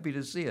be happy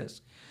to see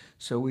us."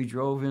 So we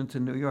drove into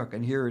New York,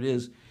 and here it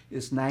is.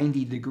 It's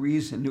 90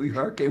 degrees in New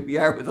York, and we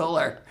are with all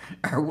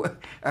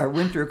our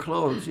winter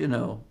clothes.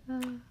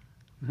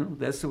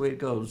 That's the way it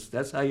goes.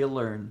 That's how you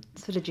learn.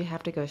 So did you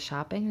have to go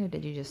shopping, or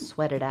did you just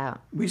sweat it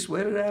out? We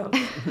sweat it out.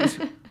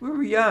 We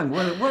were young.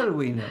 What do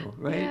we know,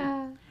 right?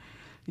 Yeah.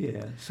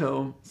 Yeah.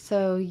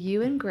 So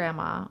you and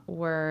Grandma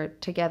were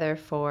together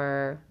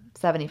for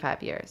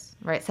 75 years,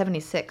 right?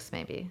 76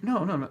 maybe.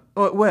 No.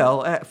 Oh,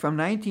 well, from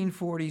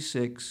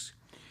 1946,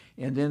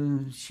 and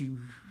then she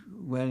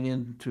went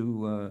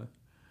into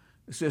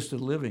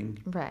assisted living.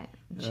 Right.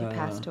 She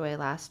passed away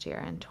last year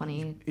in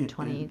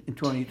 2022. In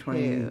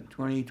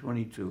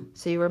 2022.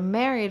 So you were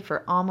married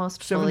for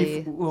almost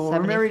 70. Well,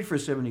 we're married for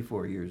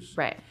 74 years.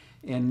 Right.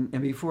 And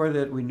before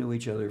that, we knew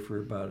each other for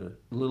about a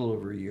little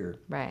over a year.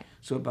 Right.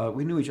 So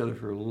we knew each other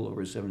for a little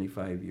over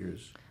 75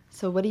 years.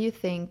 So what do you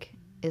think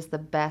is the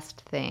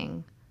best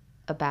thing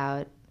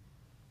about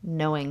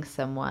knowing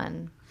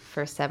someone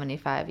for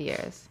 75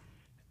 years?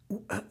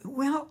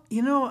 Well,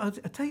 I'll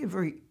tell you a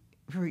very,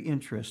 very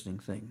interesting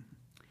thing.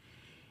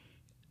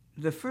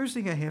 The first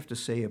thing I have to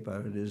say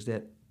about it is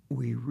that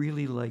we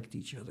really liked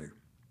each other.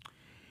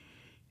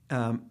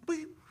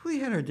 We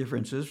had our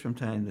differences from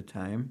time to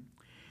time,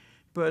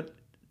 but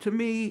to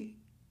me,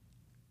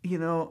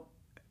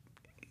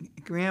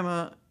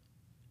 Grandma,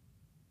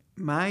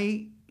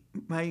 my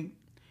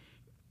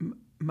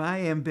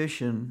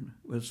ambition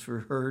was for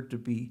her to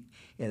be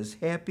as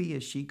happy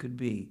as she could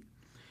be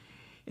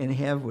and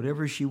have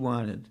whatever she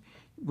wanted.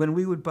 When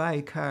we would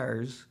buy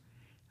cars,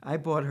 I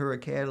bought her a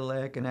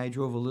Cadillac and I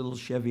drove a little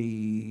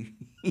Chevy,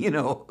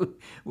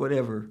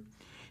 whatever.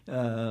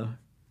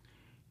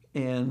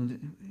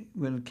 And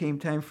when it came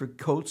time for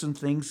coats and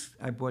things,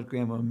 I bought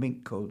Grandma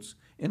mink coats.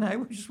 And I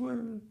would just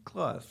wear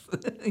cloth,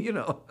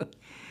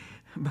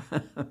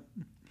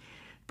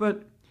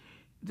 But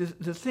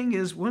the thing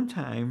is, one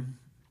time,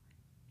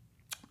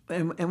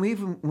 and when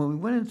we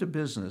went into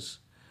business,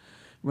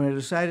 when I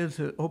decided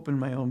to open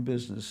my own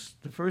business,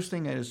 the first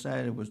thing I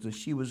decided was that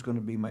she was going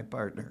to be my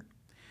partner,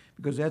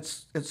 because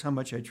that's how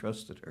much I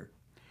trusted her.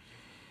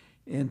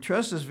 And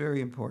trust is very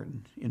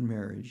important in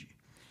marriage.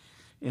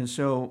 And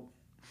so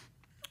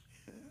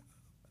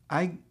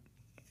I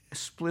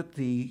split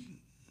the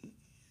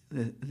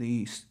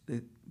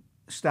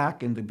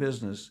stock in the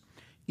business.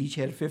 Each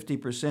had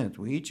 50%.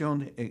 We each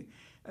owned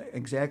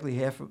exactly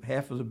half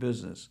of the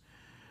business.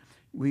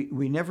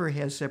 We never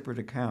had separate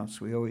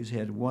accounts. We always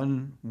had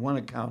one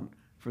account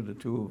for the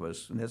two of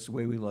us, and that's the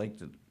way we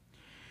liked it.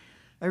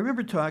 I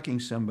remember talking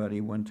to somebody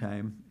one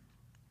time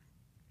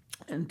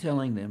and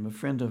telling them, a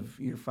friend of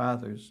your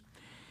father's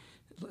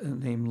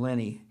named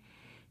Lenny,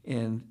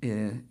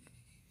 and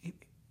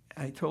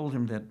I told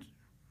him that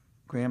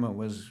Grandma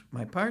was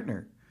my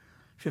partner,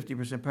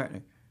 50%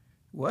 partner.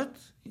 What?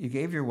 You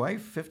gave your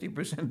wife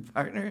 50%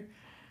 partner?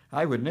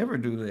 I would never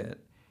do that.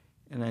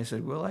 And I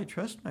said, well, I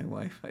trust my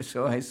wife.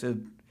 So I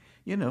said,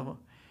 and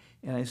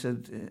I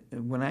said,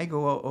 when I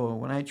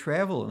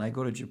travel and I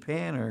go to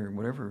Japan or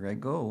wherever I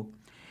go,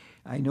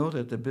 I know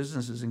that the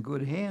business is in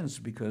good hands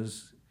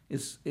because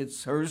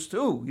it's hers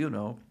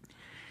too,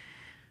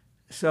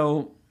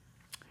 So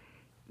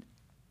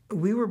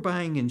we were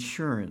buying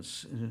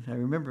insurance, and I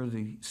remember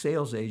the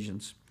sales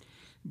agents.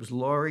 It was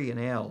Laurie and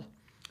Al,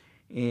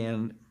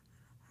 and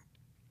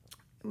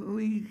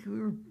we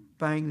were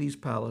buying these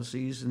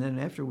policies, and then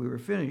after we were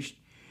finished,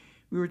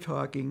 we were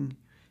talking,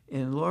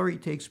 and Laurie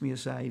takes me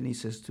aside and he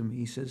says to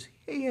me,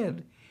 "Hey,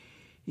 Ed,"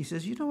 he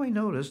says, I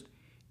noticed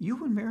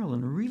you and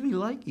Marilyn really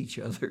like each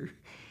other.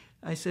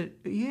 I said,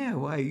 "Yeah,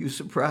 why, are you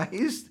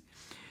surprised?"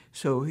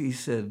 So he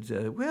said,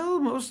 well,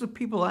 most of the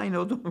people I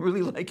know don't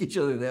really like each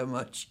other that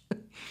much.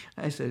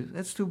 I said,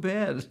 that's too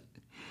bad.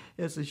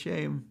 That's a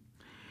shame.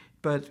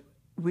 But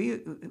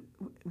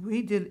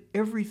we did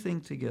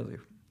everything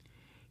together,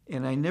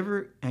 and I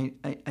never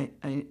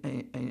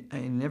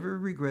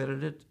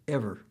regretted it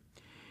ever.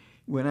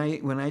 When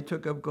I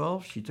took up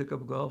golf, she took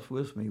up golf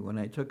with me. When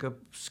I took up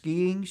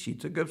skiing, she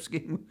took up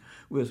skiing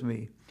with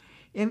me.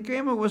 And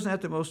Grandma was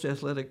not the most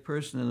athletic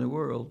person in the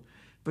world,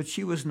 but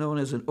she was known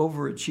as an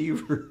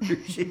overachiever.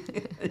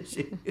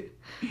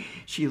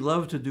 she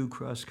loved to do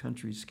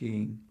cross-country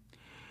skiing.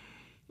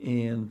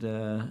 And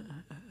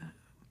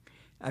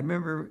I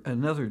remember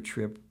another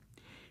trip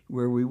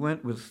where we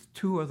went with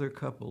two other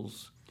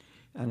couples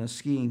on a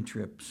skiing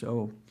trip.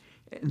 So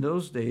in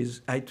those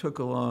days, I took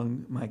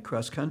along my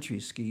cross-country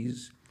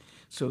skis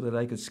so that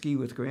I could ski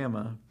with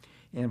Grandma,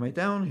 and my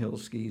downhill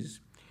skis.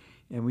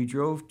 And we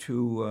drove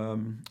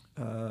to,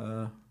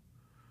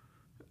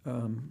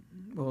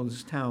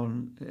 this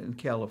town in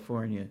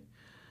California.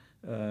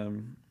 I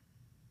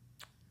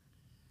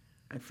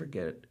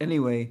forget it.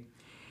 Anyway,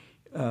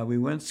 we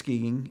went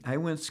skiing. I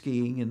went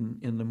skiing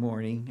in the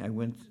morning. I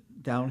went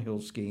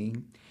downhill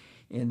skiing.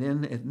 And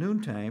then at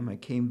noontime, I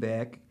came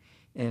back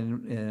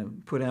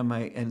and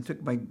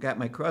got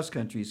my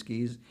cross-country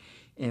skis,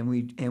 and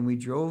we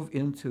drove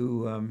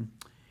into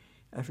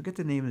I forget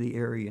the name of the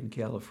area in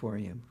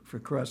California for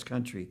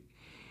cross-country.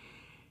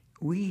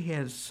 We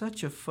had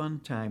such a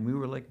fun time. We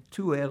were like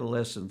two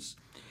adolescents.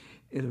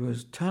 It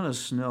was a ton of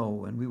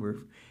snow, and we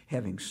were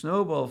having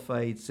snowball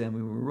fights, and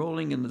we were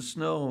rolling in the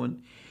snow,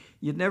 and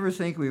you'd never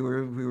think we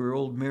were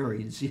old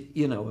marrieds.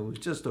 You know, it was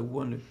just a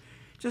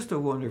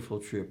wonderful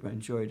trip. I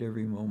enjoyed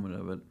every moment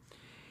of it.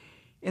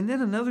 And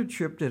then another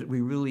trip that we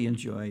really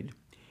enjoyed,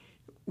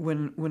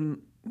 when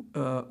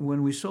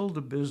we sold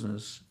the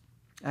business,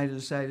 I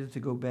decided to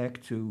go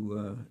back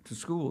to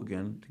school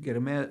again to get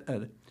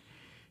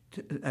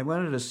I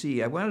wanted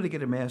to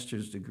get a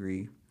master's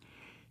degree,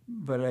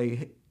 but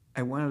I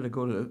wanted to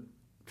go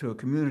to a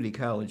community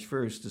college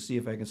first to see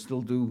if I could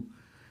still do,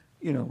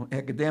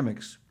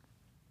 academics.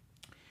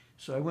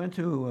 So I went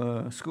to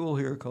a school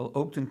here called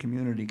Oakton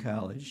Community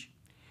College,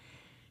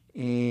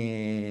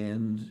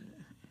 and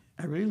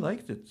I really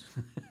liked it.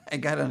 I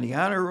got on the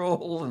honor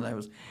roll, and I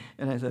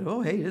said,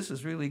 "Oh, hey, this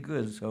is really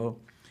good."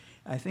 So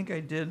I think I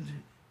did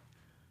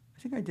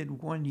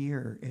 1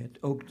 year at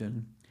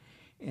Oakton,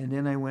 and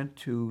then I went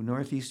to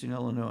Northeastern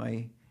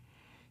Illinois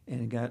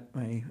and got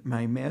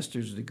my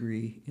master's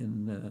degree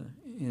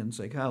in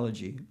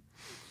psychology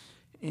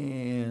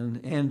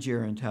and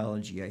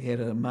gerontology. I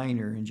had a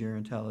minor in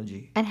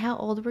gerontology. And how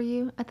old were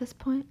you at this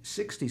point?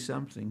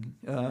 60-something.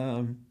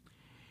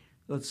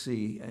 Let's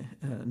see,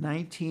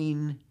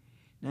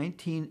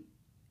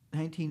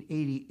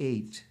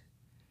 1988.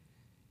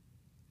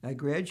 I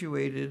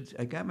graduated,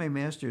 I got my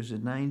master's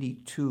in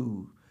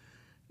 92,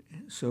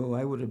 so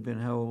I would have been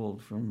how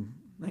old, from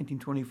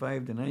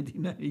 1925 to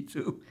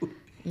 1992?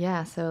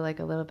 Yeah, so like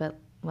a little bit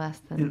less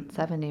than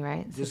 70,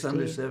 right? Just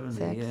under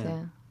 70,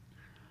 yeah.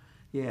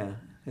 Yeah,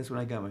 that's when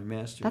I got my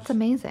master's. That's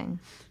amazing.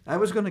 I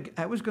was gonna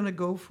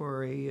go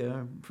for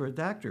a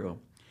doctoral.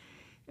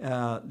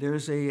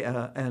 There's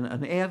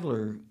an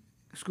Adler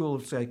School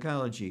of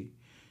Psychology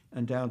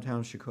in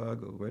downtown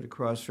Chicago, right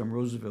across from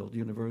Roosevelt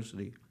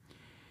University,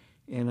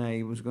 and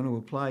I was going to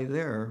apply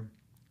there.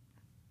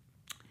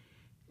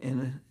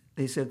 And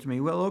they said to me,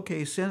 "Well,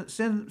 okay,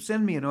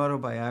 send me an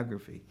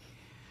autobiography."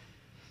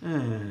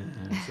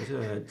 I said,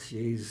 "Oh,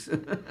 jeez."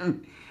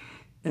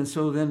 And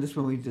so then that's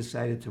when we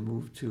decided to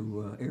move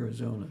to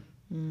Arizona.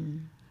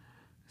 Mm.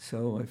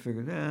 So I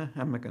figured,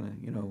 I'm not going to,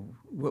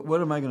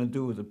 what am I going to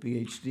do with a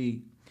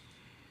PhD?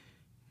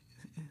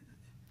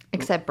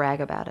 Except brag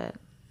about it.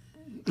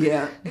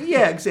 Yeah,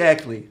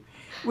 exactly.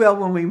 Well,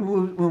 when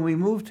we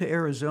moved to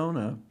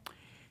Arizona,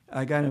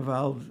 I got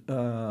involved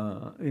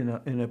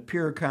in a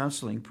peer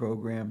counseling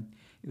program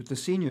at the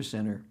senior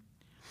center,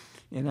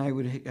 and I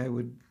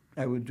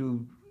would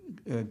do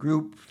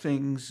group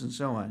things and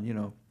so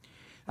on.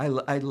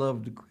 I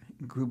loved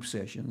group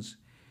sessions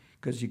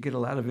because you get a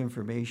lot of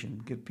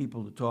information, get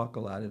people to talk a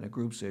lot in a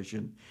group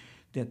session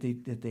that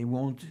they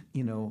won't,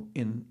 in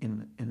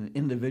an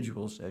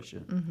individual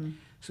session. Mm-hmm.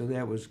 So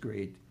that was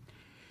great.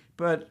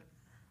 But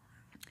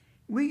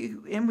we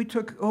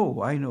took,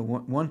 I know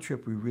one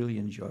trip we really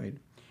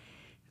enjoyed.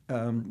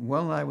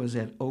 While I was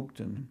at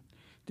Oakton,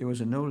 there was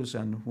a notice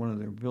on one of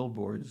their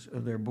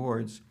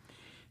boards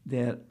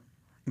that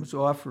was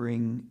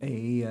offering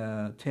a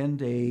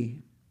 10-day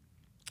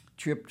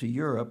trip to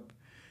Europe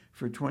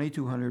for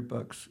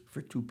 $2,200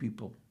 for two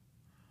people.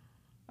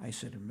 I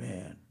said,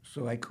 man.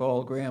 So I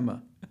called Grandma.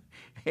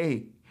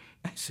 Hey,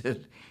 I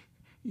said,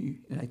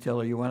 and I tell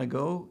her, you want to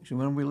go? She said,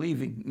 when are we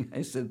leaving?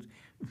 I said,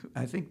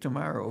 I think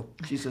tomorrow.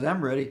 She said,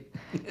 I'm ready.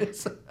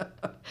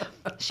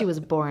 She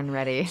was born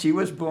ready. She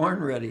was born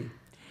ready.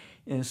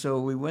 And so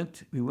we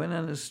went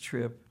on this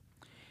trip.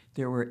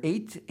 There were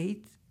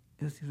 18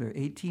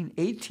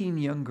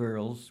 young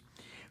girls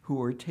who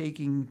were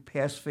taking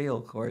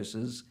pass-fail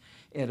courses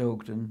at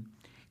Oakton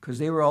because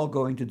they were all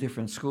going to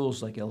different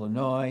schools like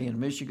Illinois and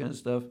Michigan and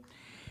stuff,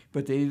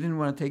 but they didn't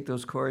want to take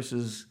those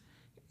courses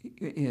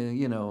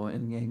you know,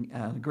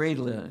 and grade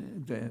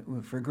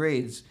for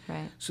grades.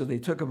 Right. So they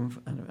took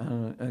them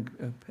on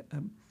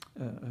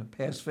a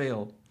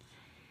pass-fail.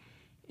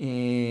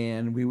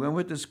 And we went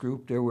with this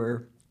group. There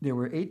were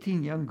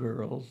 18 young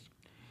girls.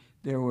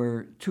 There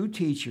were 2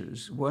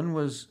 teachers.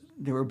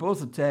 They were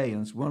both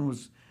Italians. One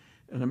was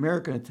an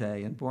American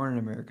Italian, born in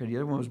America. The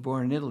other one was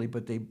born in Italy,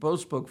 but they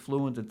both spoke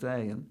fluent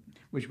Italian,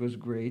 which was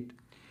great.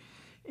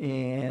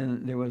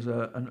 And there was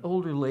an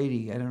older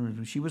lady. I don't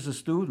know. She was a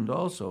student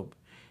also.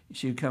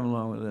 She'd come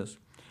along with us.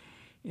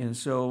 And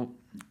so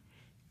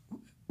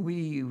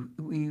we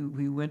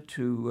went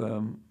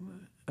to.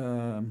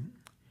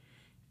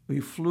 We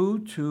flew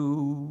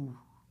to,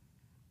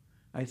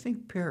 I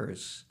think,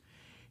 Paris.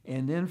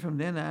 And then from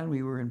then on,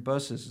 we were in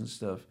buses and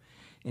stuff.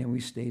 And we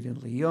stayed in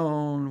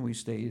Lyon.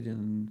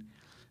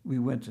 We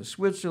went to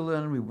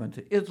Switzerland. We went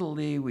to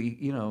Italy.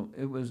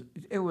 It was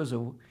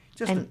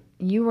And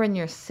you were in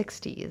your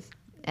 60s,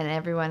 and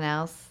everyone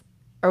else,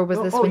 or was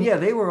this?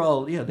 They were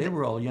all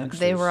youngsters.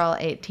 They were all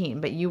 18,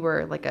 but you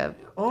were like a.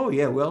 Oh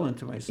yeah, well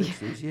into my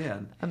 60s. Yeah.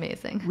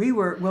 Amazing. We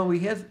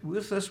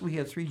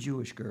had 3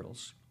 Jewish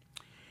girls.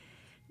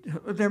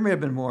 There may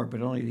have been more,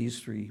 but only these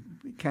 3.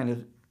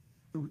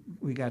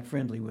 We got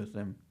friendly with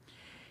them,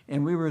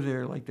 and we were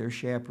there like their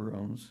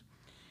chaperones.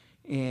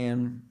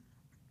 And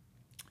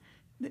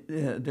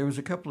there was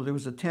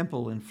a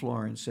temple in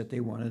Florence that they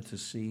wanted to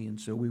see, and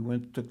so we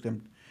went to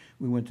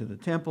the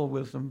temple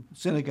with them,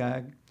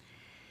 synagogue.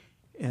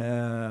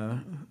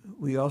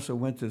 We also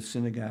went to the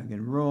synagogue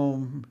in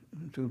Rome,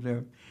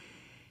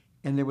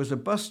 and there was a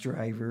bus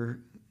driver.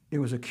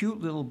 There was a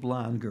cute little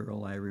blonde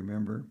girl, I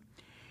remember,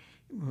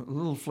 a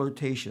little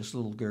flirtatious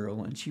little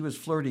girl, and she was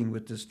flirting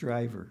with this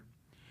driver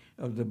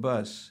of the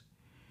bus.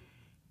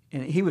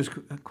 And he was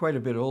quite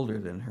a bit older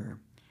than her.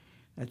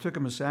 I took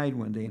him aside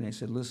one day and I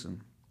said,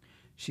 listen,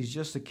 she's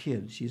just a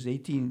kid. She's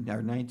 18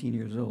 or 19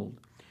 years old.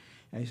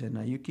 I said,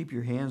 now you keep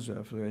your hands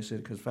off her. I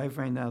said, because if I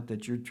find out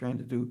that you're trying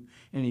to do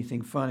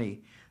anything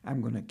funny,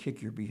 I'm going to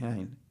kick your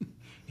behind.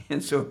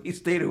 And so he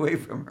stayed away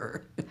from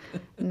her.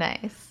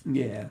 Nice.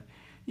 Yeah.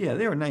 Yeah,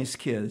 they were nice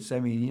kids. I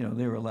mean,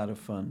 they were a lot of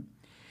fun.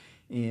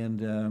 And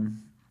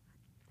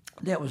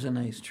that was a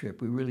nice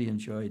trip. We really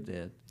enjoyed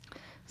that.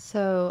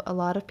 So a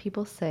lot of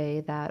people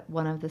say that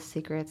one of the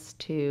secrets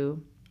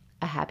to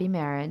a happy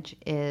marriage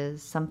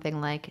is something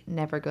like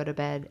never go to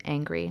bed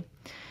angry.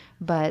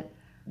 But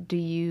do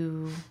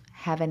you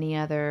have any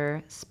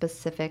other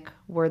specific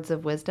words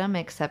of wisdom,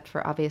 except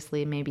for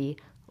obviously maybe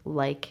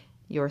like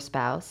your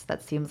spouse?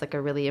 That seems like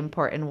a really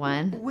important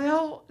one.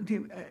 Well,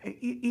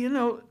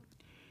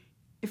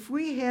 if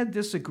we had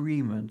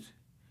disagreement,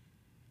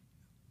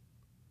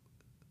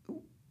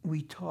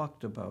 we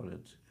talked about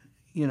it.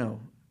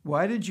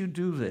 Why did you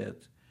do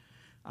that?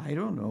 I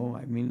don't know.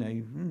 I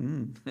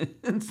mean,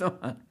 and so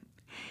on.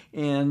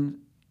 And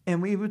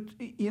we would,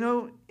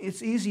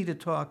 it's easy to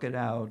talk it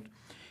out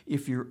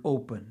if you're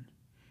open,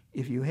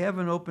 if you have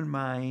an open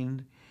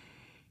mind.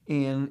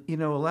 And,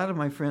 a lot of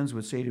my friends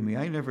would say to me,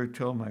 I never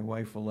tell my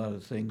wife a lot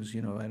of things,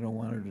 I don't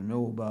want her to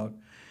know about,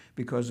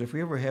 because if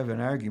we ever have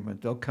an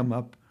argument, they'll come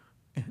up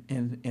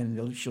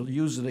and she'll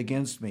use it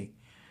against me.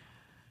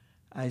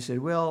 I said,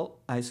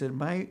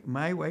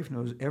 my wife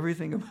knows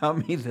everything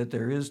about me that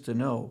there is to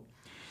know.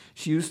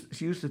 She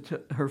used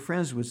to her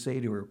friends would say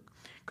to her,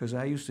 because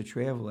I used to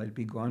travel, I'd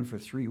be gone for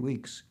 3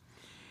 weeks.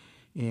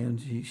 And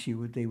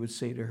they would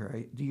say to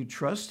her, do you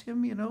trust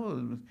him,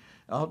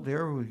 out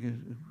there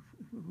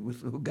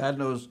with God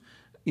knows,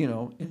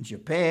 in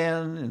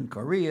Japan, in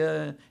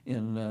Korea,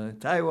 in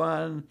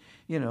Taiwan,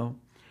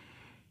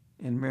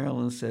 And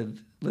Marilyn said,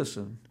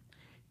 listen,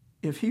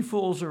 if he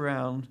fools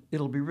around,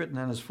 it'll be written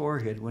on his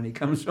forehead when he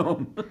comes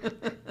home.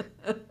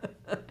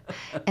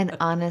 An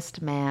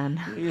honest man.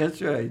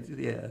 That's right,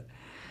 yeah.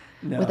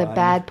 No, with a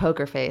bad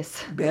poker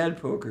face. Bad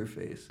poker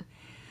face.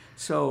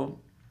 So,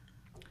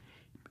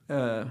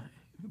 but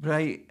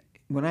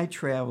when I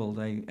traveled,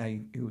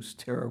 it was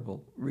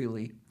terrible,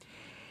 really.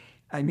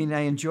 I mean,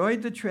 I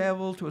enjoyed the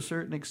travel to a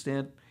certain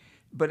extent,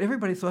 but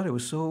everybody thought it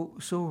was so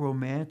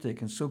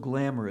romantic and so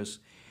glamorous.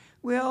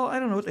 Well, I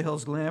don't know what the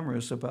hell's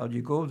glamorous about.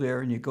 You go there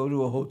and you go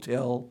to a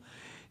hotel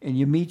and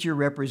you meet your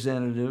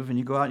representative and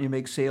you go out and you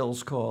make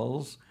sales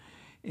calls.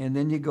 And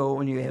then you go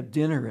and you have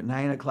dinner at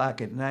 9 o'clock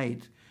at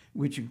night,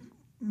 which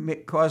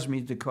caused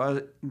me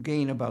to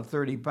gain about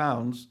 30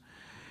 pounds.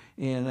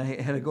 And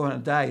I had to go on a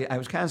diet. I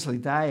was constantly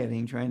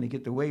dieting, trying to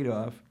get the weight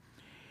off.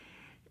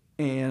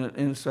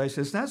 And so I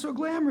said, it's not so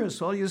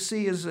glamorous. All you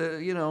see is,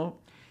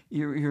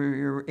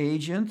 your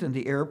agent and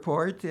the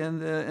airport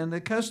and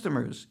the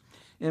customers.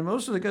 And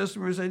most of the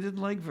customers I didn't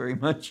like very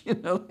much,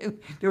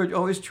 They were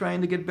always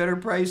trying to get better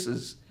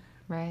prices.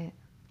 Right.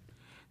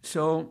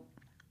 So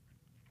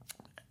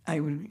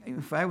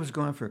if I was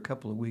gone for a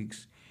couple of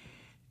weeks,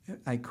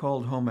 I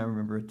called home, I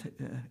remember,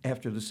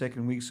 after the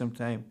second week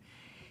sometime,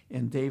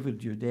 and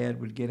David, your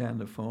dad, would get on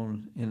the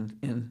phone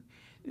and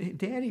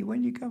Daddy,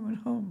 when you coming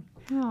home?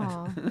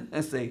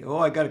 I say,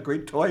 I got a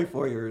great toy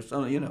for you or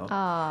something,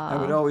 I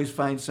would always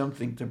find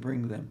something to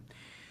bring them.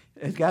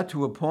 it got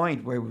to a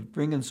point where I was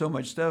bringing so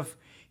much stuff.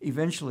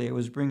 Eventually, I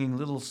was bringing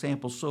little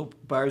sample soap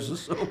bars of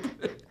soap.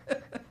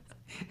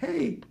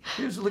 Hey,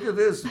 look at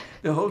this.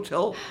 The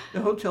Hotel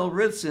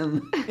Ritz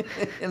in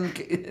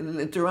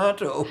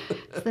Toronto.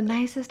 It's the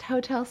nicest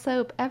hotel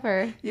soap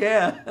ever.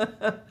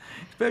 Yeah,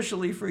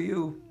 especially for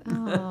you.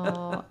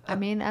 Oh, I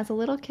mean, as a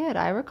little kid,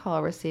 I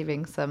recall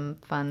receiving some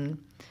fun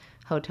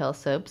hotel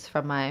soaps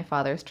from my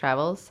father's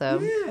travels, so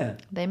Yeah,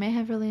 they may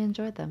have really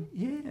enjoyed them.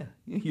 yeah.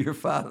 Your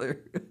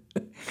father.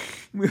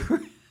 we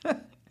were,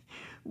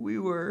 we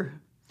were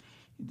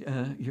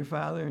your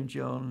father and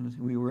Joan.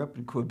 We were up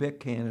in Quebec,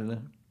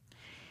 Canada,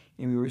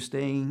 and we were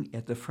staying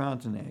at the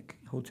Frontenac,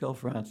 Hotel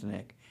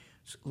Frontenac.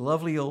 It's a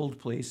lovely old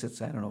place that's,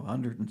 I don't know,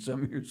 100 and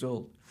some years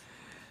old,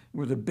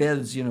 where the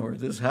beds, are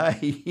this high.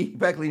 You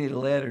practically need a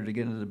ladder to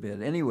get into the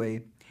bed.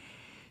 Anyway,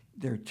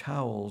 their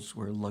towels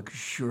were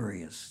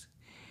luxurious.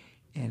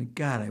 And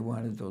God, I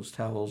wanted those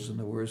towels in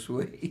the worst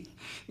way.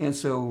 And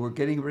so we're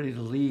getting ready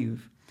to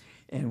leave,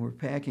 and we're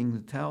packing the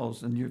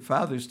towels, and your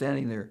father's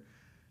standing there.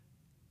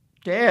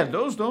 Dad,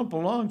 those don't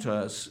belong to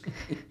us.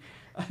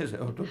 I said,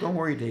 oh, don't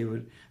worry,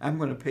 David. I'm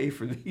going to pay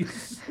for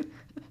these.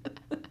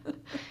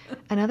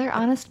 Another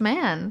honest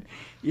man.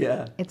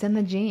 Yeah. It's in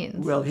the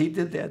genes. Well, he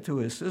did that to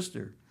his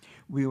sister.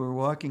 We were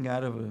walking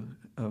out of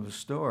a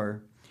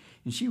store,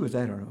 and she was,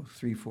 I don't know,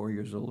 3, 4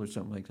 years old or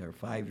something like that, or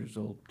 5 years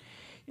old.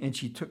 And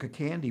she took a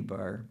candy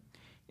bar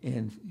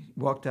and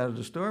walked out of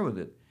the store with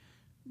it.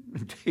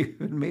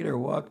 David made her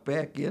walk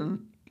back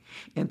in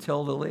and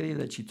tell the lady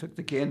that she took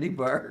the candy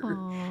bar.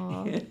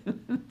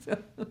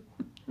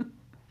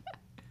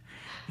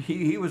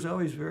 He was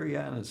always very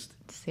honest.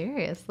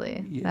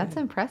 Seriously, Yeah. That's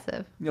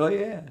impressive. Oh,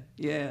 yeah,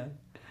 yeah.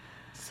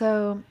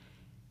 So,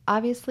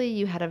 obviously,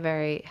 you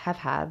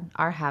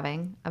are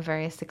having a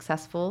very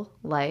successful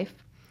life.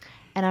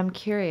 And I'm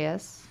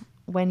curious,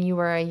 when you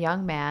were a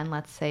young man,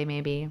 let's say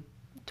maybe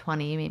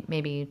 20,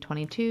 maybe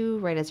 22,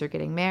 right as you're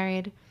getting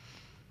married,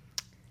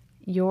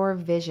 your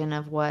vision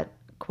of what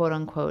quote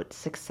unquote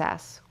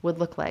success would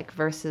look like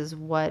versus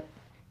what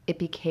it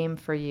became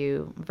for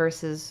you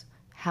versus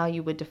how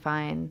you would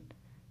define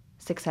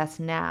success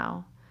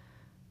now.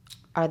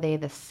 Are they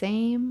the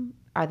same?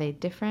 Are they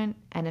different?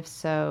 And if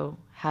so,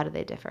 how do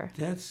they differ?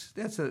 That's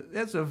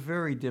a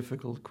very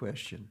difficult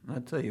question.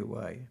 I'll tell you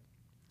why.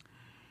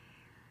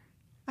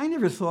 I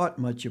never thought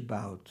much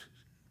about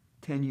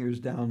 10 years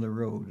down the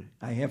road.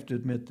 I have to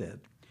admit that.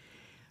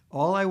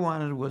 All I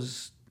wanted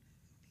was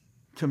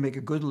to make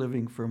a good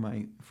living for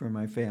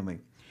my family.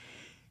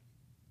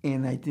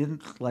 And I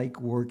didn't like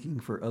working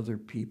for other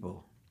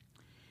people.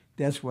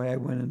 That's why I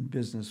went in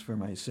business for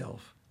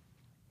myself.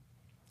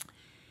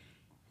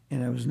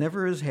 And I was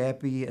never as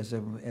happy as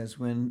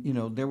when,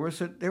 there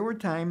were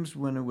times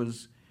when it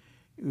was,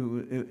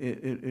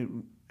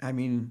 I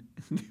mean,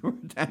 there were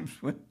times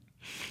when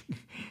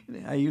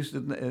I used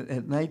to,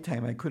 at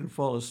nighttime, I couldn't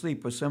fall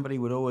asleep, but somebody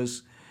would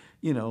always,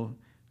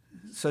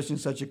 such and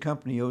such a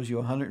company owes you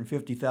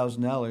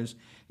 $150,000,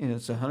 and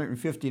it's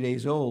 150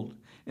 days old,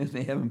 and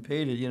they haven't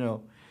paid it,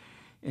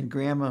 And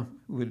Grandma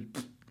would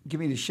give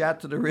me the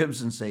shot to the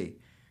ribs and say,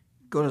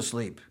 "Go to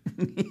sleep.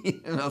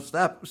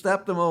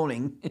 Stop the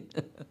moaning."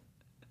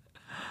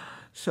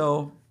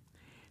 So,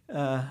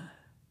 I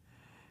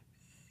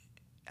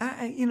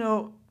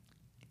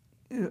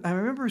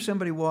remember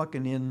somebody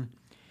walking in.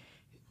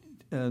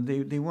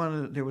 They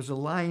wanted. There was a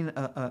line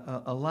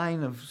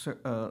of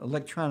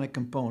electronic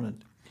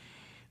component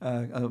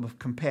of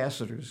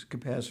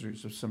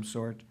capacitors of some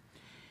sort,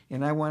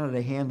 and I wanted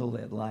to handle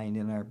that line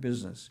in our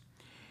business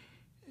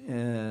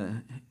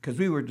because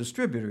we were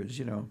distributors,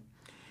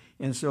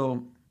 and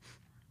so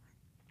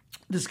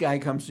this guy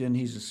comes in.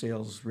 He's a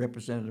sales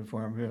representative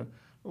for him.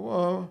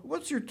 Well,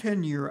 what's your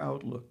 10-year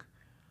outlook?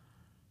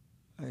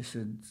 I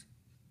said,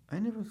 I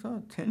never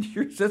thought 10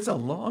 years. That's a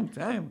long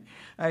time.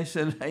 I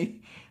said,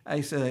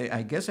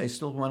 I guess I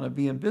still want to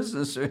be in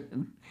business,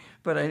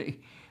 but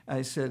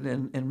I said,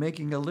 and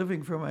making a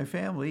living for my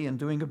family and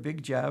doing a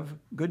good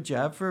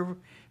job for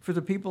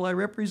the people I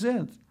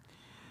represent.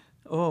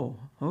 Oh,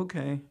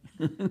 okay.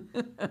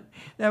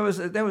 That was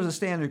a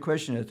standard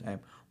question at the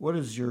time. What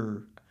is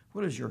your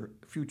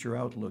future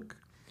outlook?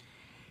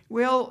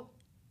 Well,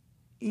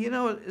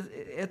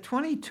 at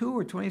 22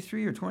 or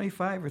 23 or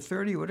 25 or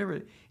 30 or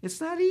whatever,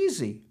 it's not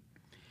easy.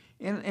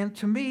 And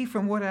to me,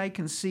 from what I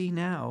can see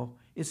now,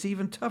 it's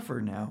even tougher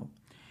now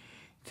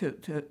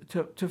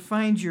to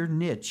find your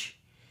niche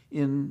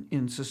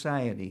in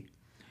society.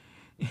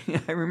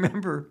 I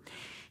remember,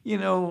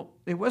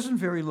 it wasn't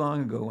very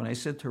long ago when I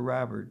said to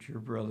Robert, your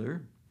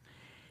brother,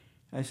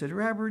 I said,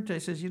 Robert,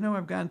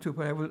 I've gotten to a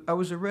point, I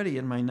was already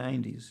in my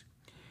 90s.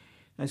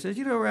 I said,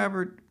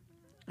 Robert,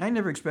 I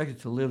never expected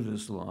to live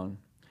this long.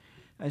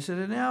 I said,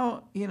 and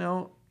now,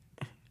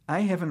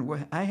 I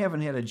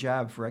haven't had a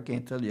job for I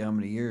can't tell you how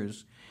many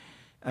years.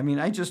 I mean,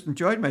 I just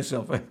enjoyed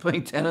myself. I'm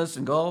playing tennis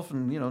and golf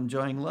and,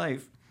 enjoying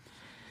life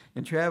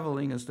and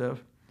traveling and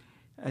stuff.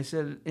 I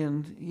said,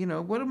 and,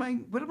 what am I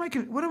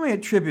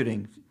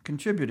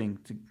contributing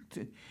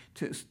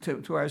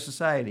to our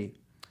society?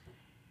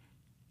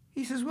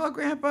 He says, "Well,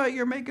 Grandpa,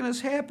 you're making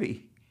us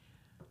happy."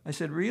 I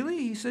said, "Really?"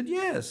 He said,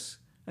 "Yes."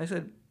 I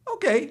said,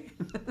 "Okay."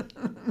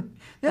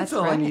 That's That's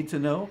all I right. need to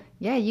know.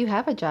 Yeah, you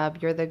have a job.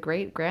 You're the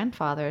great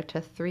grandfather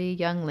to 3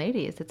 young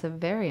ladies. It's a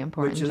very Which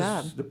important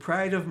job. is the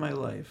pride of my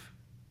life.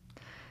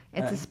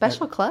 It's a I,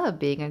 special club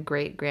being a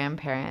great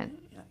grandparent.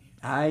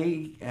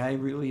 I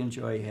really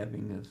enjoy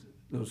having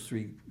those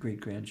 3 great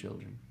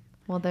grandchildren.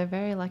 Well, they're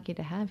very lucky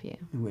to have you.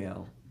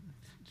 Well,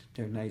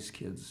 they're nice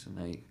kids, and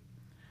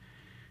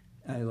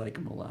I like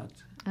them a lot.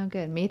 Oh,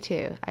 good. Me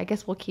too. I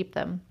guess we'll keep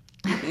them.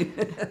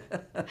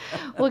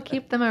 We'll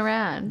keep them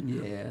around.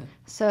 Yeah.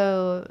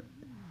 So,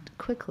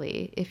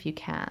 quickly, if you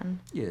can,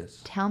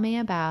 Yes. tell me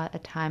about a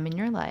time in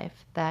your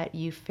life that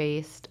you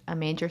faced a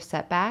major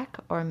setback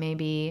or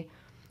maybe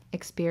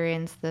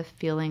experienced the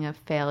feeling of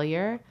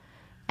failure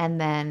and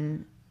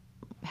then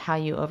how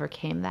you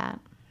overcame that.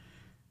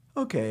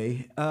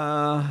 Okay.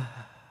 Well,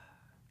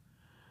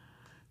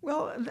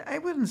 I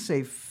wouldn't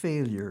say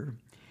failure.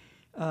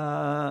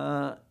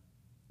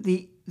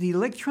 The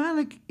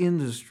electronic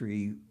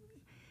industry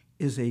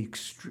is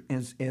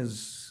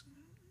as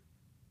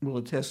we'll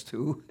attest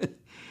to,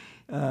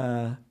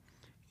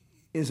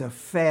 is a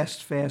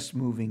fast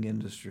moving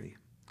industry.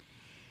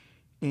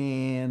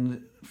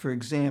 And for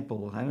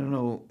example, I don't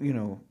know,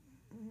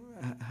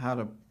 how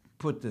to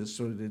put this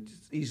so that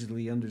it's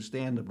easily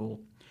understandable,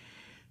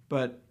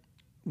 but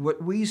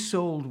what we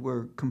sold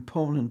were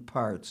component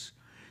parts.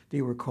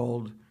 They were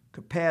called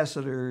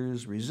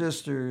capacitors,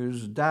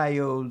 resistors,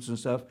 diodes, and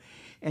stuff.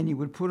 And you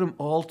would put them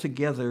all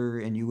together,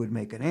 and you would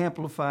make an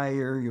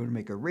amplifier, you would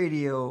make a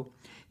radio,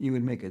 you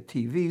would make a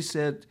TV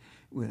set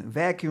with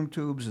vacuum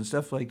tubes and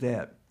stuff like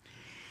that.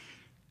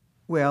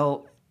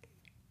 Well,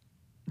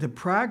 the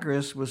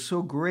progress was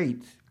so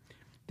great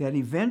that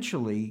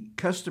eventually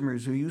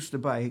customers who used to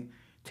buy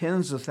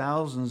tens of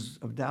thousands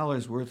of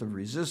dollars worth of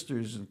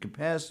resistors and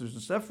capacitors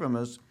and stuff from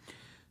us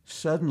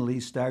suddenly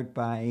start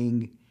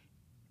buying,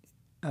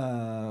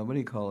 what do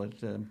you call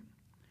it?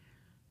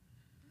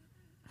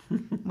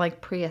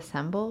 Like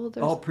pre-assembled?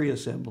 All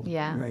pre-assembled.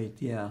 Yeah. Right,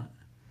 yeah.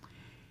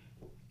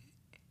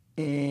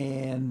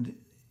 And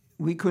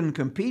we couldn't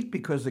compete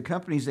because the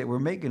companies that were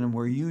making them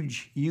were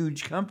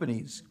huge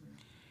companies.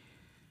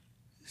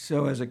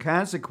 So as a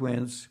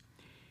consequence,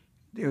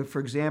 for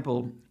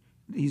example,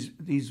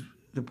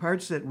 the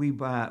parts that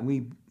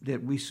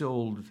we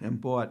sold and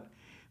bought,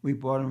 we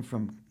bought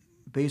them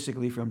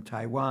basically from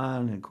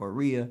Taiwan and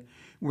Korea,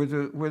 where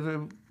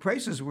the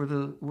prices were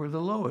the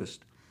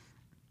lowest.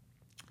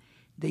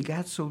 They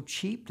got so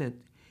cheap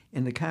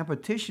and the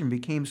competition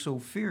became so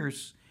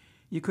fierce,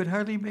 you could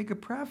hardly make a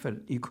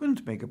profit. You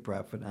couldn't make a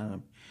profit on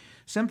them.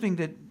 Something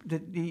that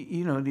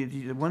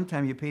one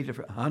time you paid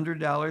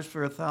 $100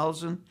 for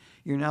 1,000,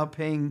 you're now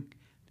paying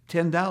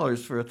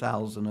 $10 for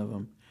 1,000 of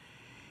them.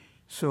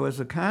 So as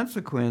a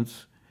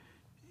consequence,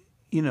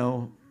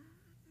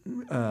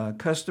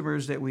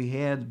 customers that we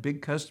had,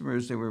 big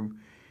customers that were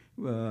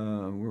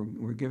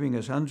giving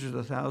us hundreds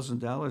of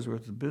thousands of dollars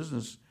worth of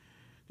business,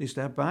 they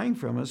stopped buying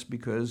from us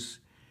because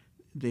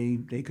they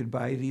could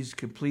buy these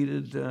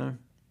completed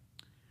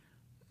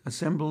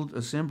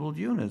assembled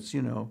units,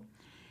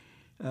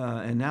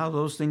 and now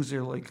those things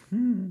are like,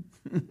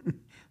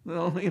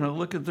 well,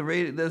 look at the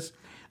rate of this.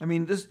 I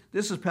mean, this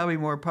is probably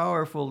more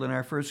powerful than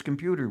our first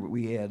computer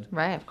we had.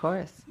 Right, of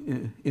course.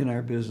 In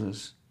our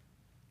business.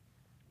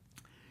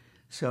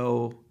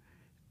 So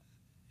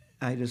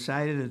I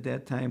decided at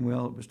that time,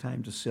 well, it was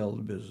time to sell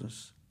the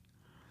business,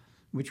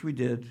 which we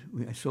did.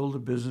 I sold the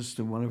business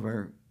to one of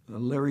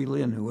Larry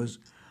Lynn, who was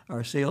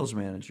our sales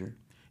manager,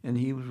 and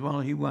he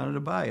wanted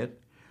to buy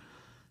it.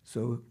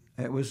 So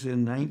that was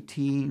in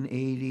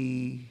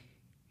 1980,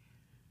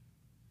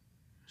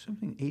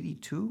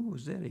 82?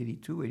 Was that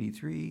 82,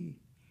 83?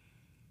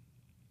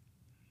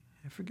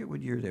 I forget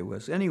what year that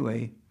was.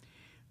 Anyway,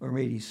 or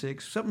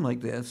 86, something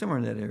like that, somewhere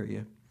in that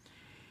area.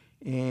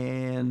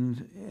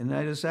 And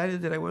I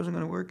decided that I wasn't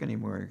going to work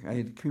anymore. I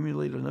had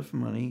accumulated enough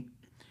money.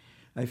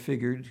 I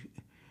figured,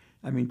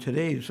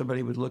 today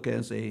somebody would look at it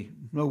and say,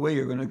 no way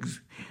you're going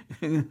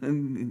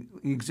to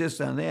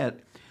exist on that.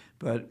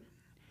 But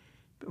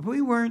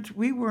we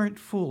weren't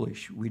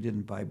foolish. We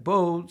didn't buy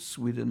boats.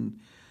 We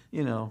didn't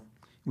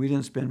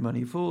spend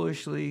money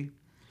foolishly.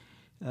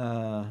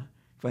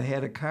 If I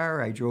had a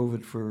car, I drove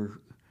it for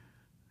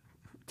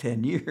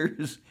 10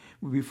 years.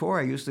 Before,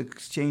 I used to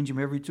exchange them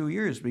every 2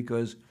 years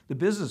because the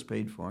business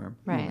paid for them.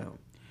 Right.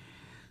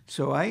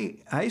 So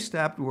I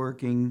stopped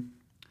working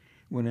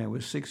when I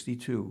was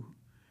 62,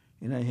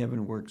 and I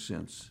haven't worked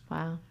since.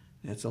 Wow.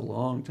 That's a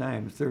long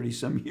time,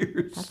 30-some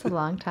years. That's a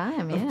long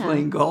time, yeah. Of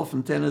playing golf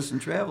and tennis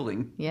and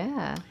traveling.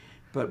 Yeah.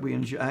 But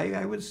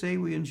I would say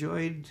we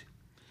enjoyed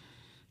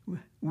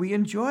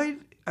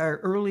our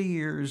early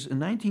years. In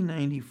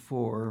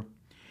 1994,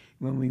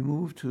 when we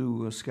moved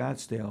to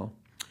Scottsdale,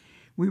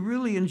 we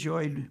really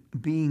enjoyed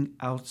being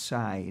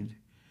outside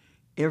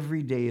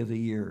every day of the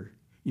year.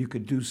 You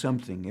could do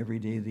something every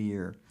day of the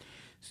year.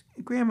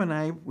 Graham and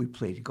I, we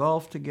played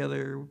golf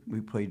together.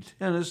 We played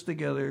tennis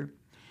together.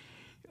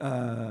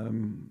 All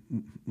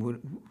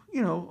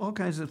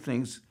kinds of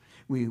things.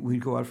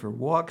 We'd go out for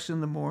walks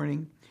in the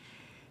morning,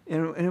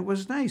 and it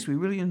was nice. We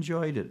really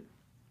enjoyed it.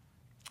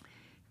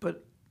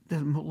 But the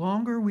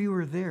longer we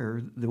were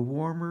there, the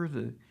warmer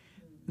the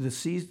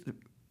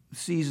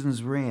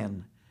seasons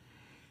ran.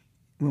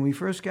 When we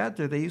first got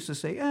there, they used to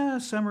say,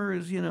 summer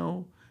is,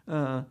 June,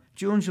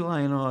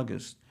 July, and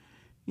August.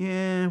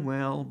 Yeah,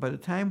 well, by the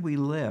time we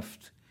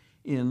left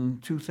in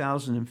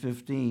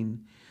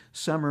 2015,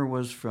 summer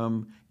was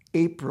from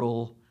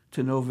April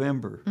to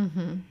November.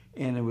 Mm-hmm.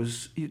 And it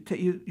was,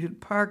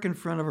 you'd park in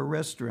front of a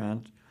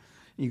restaurant,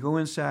 you go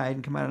inside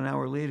and come out an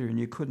hour later, and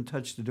you couldn't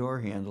touch the door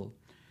handle.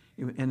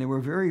 And there were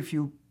very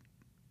few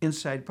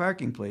inside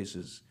parking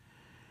places.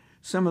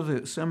 Some of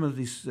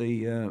these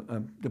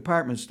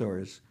department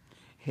stores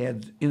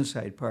had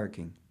inside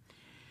parking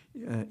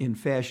in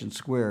Fashion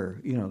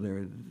Square. There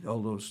are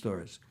all those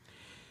stores,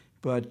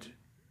 but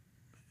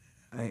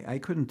I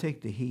couldn't take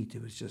the heat.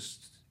 It was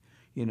just,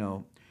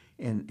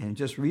 and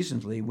just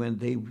recently when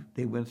they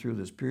went through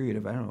this period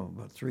of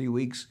about 3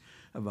 weeks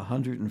of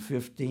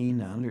 115,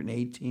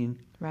 118.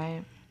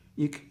 Right.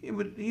 It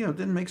would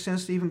didn't make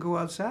sense to even go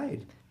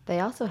outside. They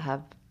also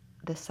have,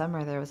 this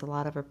summer there was a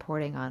lot of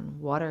reporting on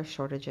water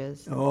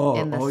shortages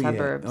in the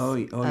suburbs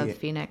of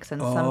Phoenix,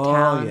 and some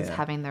towns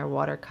having their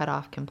water cut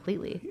off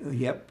completely.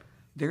 Yep.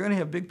 They're going to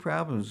have big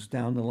problems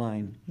down the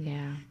line.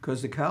 Yeah.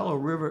 Because the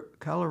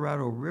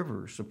Colorado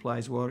River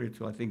supplies water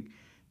to, I think,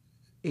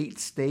 8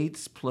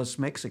 states plus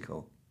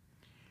Mexico.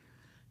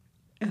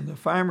 And the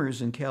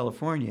farmers in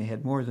California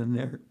had more than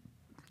their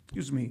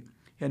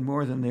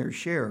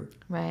share.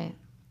 Right.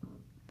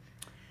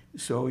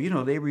 So,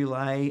 they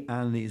rely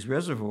on these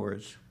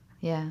reservoirs.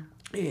 Yeah.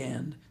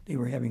 And they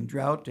were having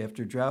drought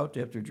after drought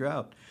after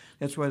drought.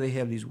 That's why they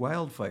have these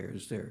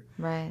wildfires there.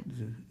 Right.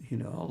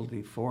 All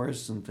the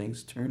forests and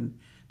things turn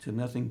to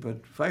nothing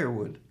but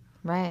firewood.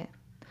 Right.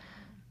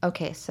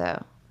 Okay,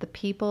 so the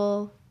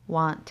people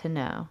want to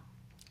know,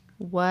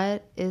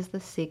 what is the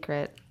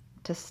secret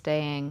to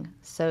staying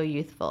so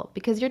youthful?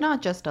 Because you're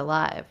not just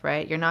alive,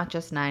 right? You're not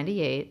just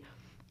 98.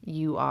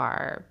 You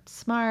are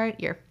smart,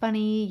 you're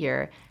funny,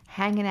 you're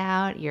hanging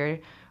out, you're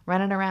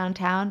running around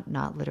town,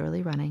 not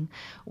literally running,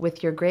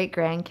 with your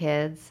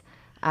great-grandkids.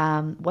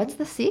 What's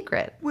the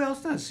secret? Well,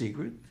 it's not a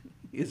secret,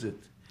 is it?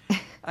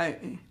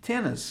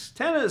 Tennis.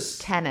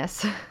 Tennis.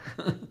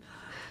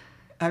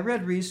 I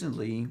read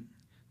recently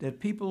that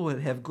people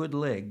that have good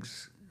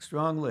legs,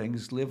 strong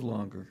legs, live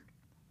longer.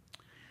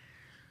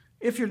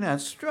 If you're not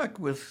struck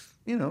with,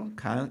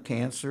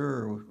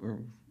 cancer or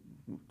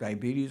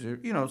diabetes or,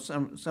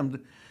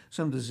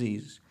 some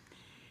disease.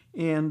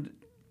 And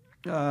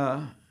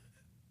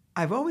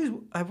I've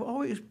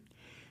always,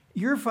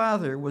 your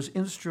father was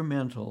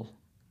instrumental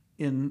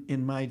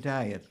in my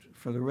diet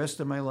for the rest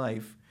of my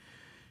life,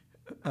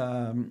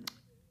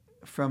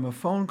 from a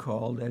phone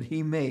call that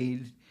he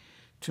made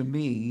to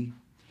me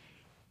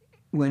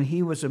when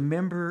he was a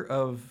member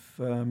of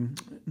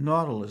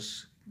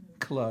Nautilus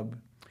Club.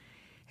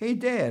 Hey,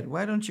 Dad,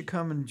 why don't you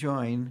come and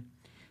join?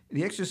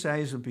 The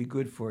exercise will be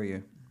good for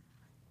you.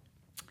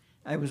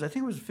 I think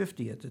I was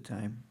 50 at the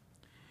time.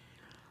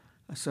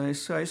 So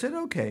I said,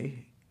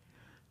 okay,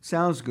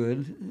 sounds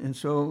good. And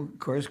so, of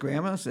course,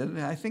 Grandma said,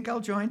 I think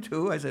I'll join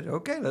too. I said,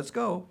 okay, let's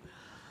go.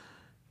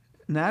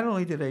 Not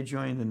only did I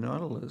join the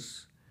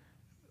Nautilus,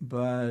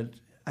 but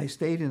I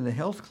stayed in the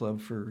health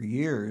club for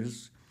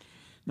years,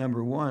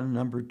 number one.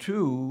 Number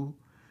two,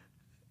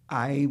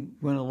 I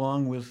went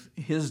along with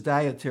his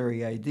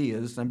dietary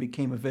ideas and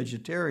became a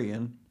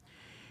vegetarian.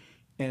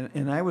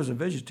 And I was a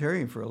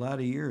vegetarian for a lot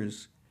of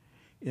years.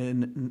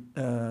 In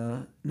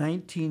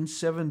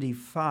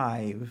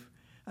 1975,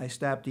 I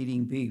stopped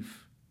eating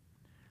beef.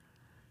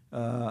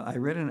 I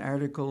read an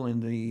article in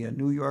the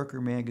New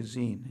Yorker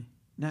magazine,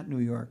 not New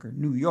Yorker,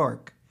 New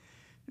York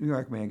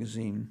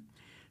magazine,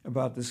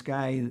 about this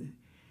guy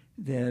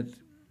that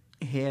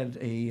had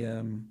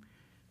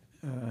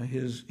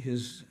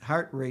his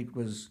heart rate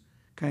was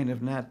kind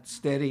of not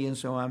steady and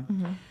so on.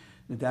 Mm-hmm.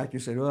 The doctor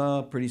said,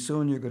 well, pretty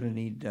soon you're going to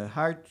need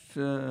heart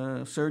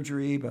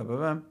surgery, blah, blah,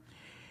 blah.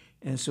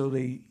 And so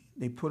they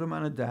put him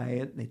on a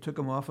diet. They took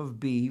him off of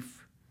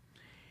beef,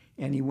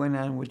 and he went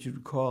on what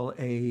you'd call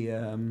a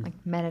like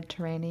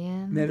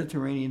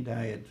Mediterranean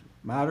diet,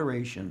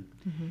 moderation.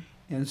 Mm-hmm.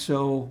 And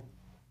so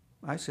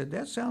I said,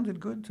 that sounded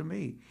good to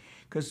me,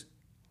 because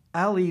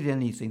I'll eat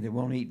anything that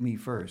won't eat me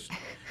first.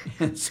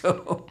 And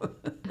so,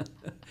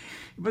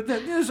 but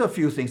there's a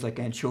few things like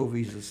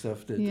anchovies and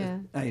stuff that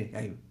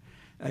I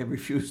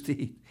refuse to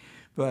eat.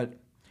 But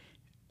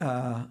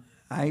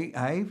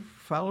I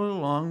followed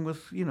along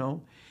with, I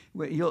don't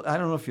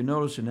know if you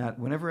notice or not,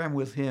 whenever I'm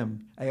with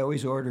him, I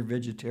always order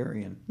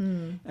vegetarian.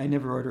 Mm. I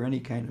never order any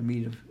kind of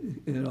meat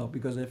at all,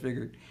 because I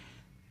figured,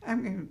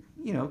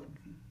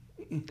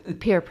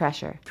 peer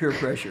pressure. Peer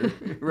pressure,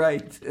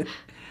 right.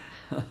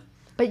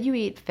 But you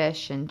eat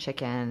fish and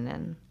chicken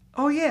and...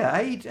 Oh, yeah,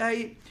 I eat...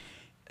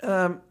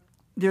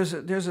 there's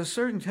a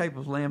certain type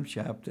of lamb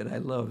chop that I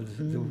love.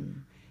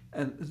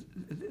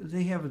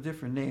 they have a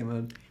different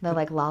name. The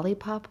like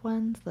lollipop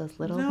ones, those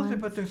little No, ones?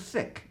 but they're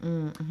thick.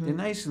 Mm-hmm. They're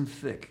nice and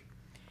thick.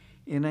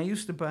 And I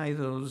used to buy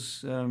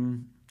those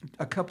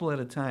a couple at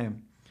a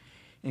time.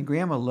 And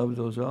Grandma loved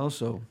those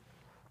also.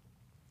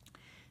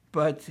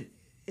 But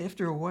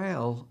after a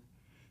while,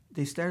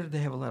 they started to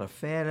have a lot of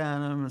fat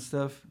on them and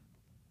stuff.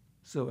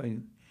 So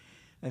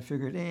I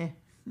figured,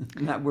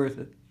 not worth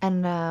it.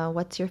 And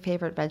what's your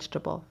favorite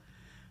vegetable?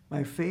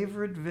 My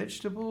favorite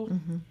vegetable?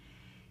 Mm-hmm.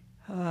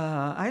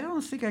 I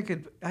don't think I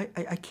could.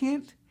 I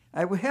can't.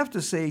 I would have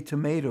to say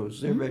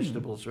tomatoes. They're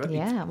vegetables, right?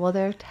 Yeah, well,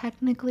 they're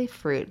technically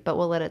fruit, but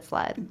we'll let it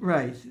slide.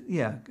 Right.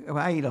 Yeah.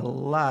 I eat a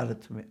lot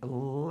of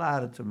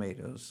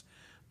tomatoes,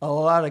 a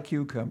lot of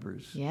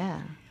cucumbers.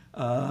 Yeah.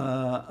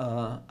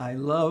 I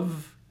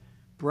love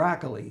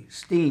broccoli,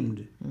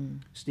 steamed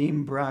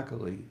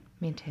broccoli.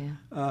 Me too.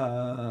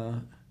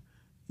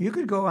 You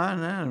could go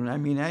on and on. I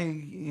mean,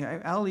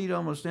 I'll eat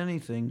almost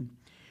anything.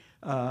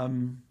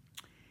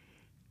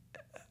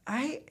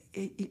 I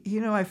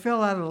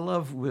fell out of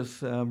love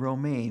with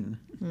romaine.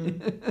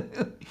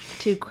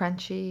 Too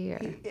crunchy?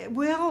 Or?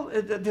 Well,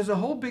 there's a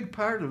whole big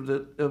part of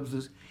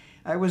this.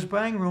 I was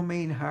buying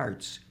romaine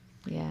hearts.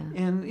 Yeah.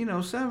 And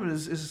some of it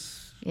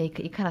is Yeah,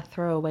 you kind of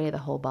throw away the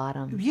whole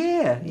bottom.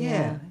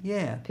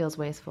 yeah. Feels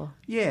wasteful.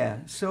 Yeah.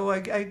 So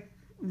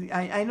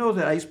I know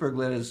that iceberg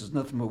lettuce is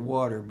nothing but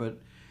water, but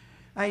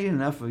I eat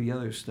enough of the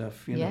other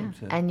stuff, Yeah,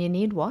 and you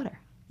need water.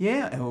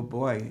 Yeah. Oh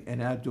boy,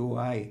 and how do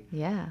I?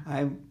 Yeah.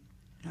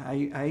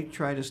 I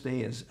try to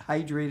stay as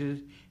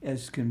hydrated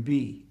as can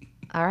be.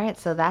 All right,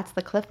 so that's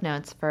the Cliff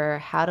Notes for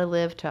how to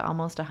live to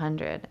almost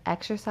 100.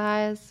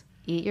 Exercise,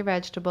 eat your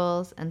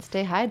vegetables, and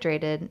stay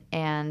hydrated,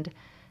 and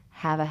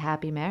have a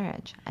happy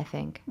marriage, I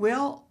think.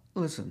 Well,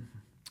 listen,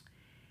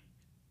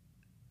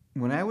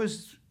 when I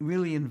was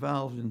really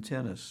involved in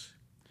tennis,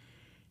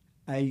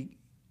 I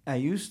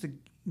used to,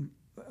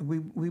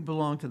 we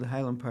belonged to the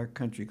Highland Park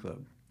Country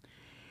Club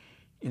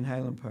in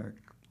Highland Park,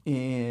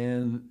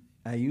 and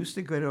I used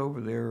to get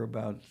over there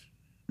about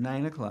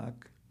 9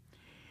 o'clock.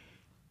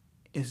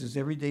 This is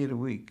every day of the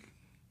week.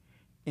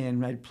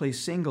 And I'd play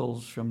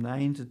singles from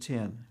 9 to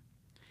 10.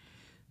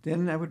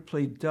 Then I would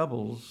play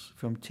doubles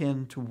from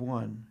 10 to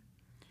 1.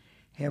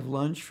 Have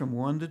lunch from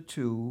 1 to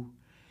 2.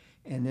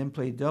 And then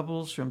play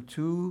doubles from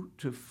 2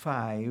 to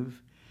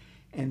 5.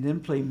 And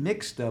then play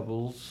mixed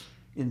doubles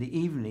in the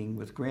evening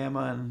with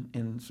Grandma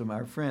and some of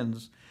our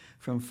friends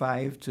from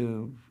 5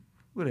 to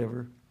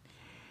whatever.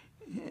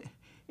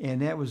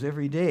 And that was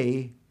every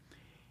day.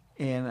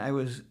 And I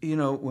was,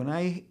 when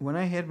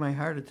I had my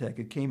heart attack,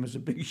 it came as a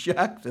big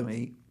shock to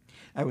me.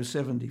 I was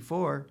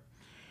 74.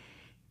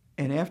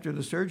 And after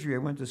the surgery, I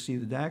went to see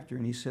the doctor,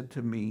 and he said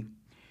to me,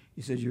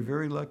 he says, "You're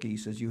very lucky." He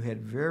says, "You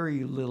had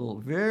very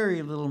little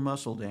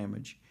muscle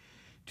damage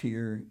to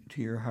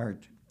your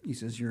heart." He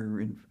says, "You're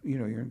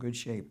in good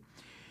shape."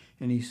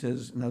 And he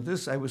says, now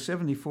this, I was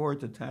 74 at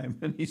the time,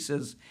 and he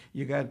says,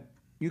 you got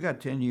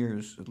 10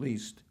 years at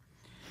least.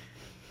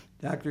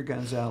 Dr.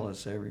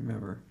 Gonzalez, I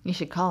remember. You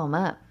should call him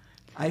up.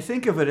 I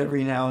think of it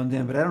every now and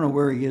then, but I don't know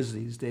where he is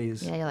these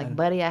days. Yeah, you're like,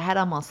 buddy, I had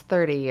almost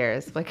 30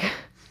 years. Like,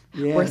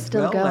 we're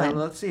still going.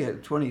 Let's see,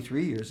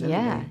 23 years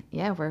anyway.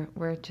 Yeah,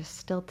 we're just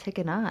still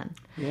ticking on.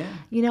 Yeah.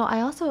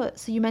 I also,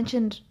 so you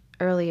mentioned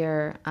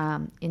earlier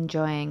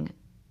enjoying,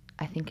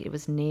 I think it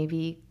was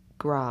Navy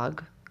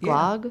grog.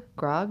 Grog,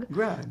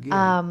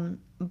 yeah.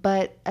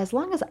 But as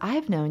long as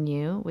I've known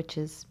you, which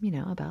is,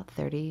 about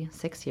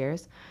 36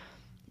 years,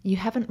 you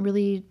haven't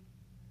really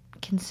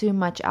consume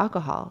much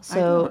alcohol.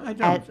 So I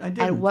didn't.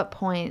 At what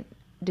point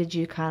did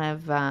you kind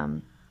of...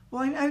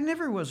 Well, I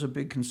never was a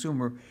big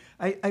consumer.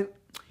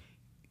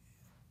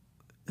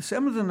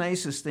 Some of the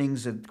nicest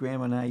things that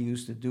Grandma and I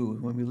used to do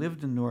when we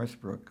lived in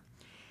Northbrook,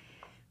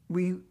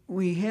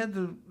 we had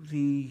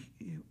the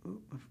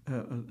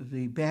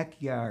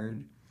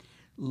backyard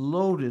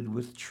loaded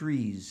with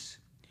trees.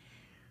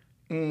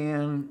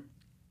 And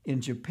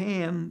in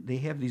Japan, they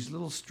have these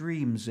little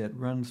streams that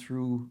run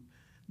through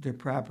their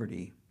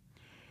property.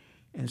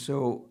 And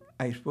so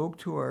I spoke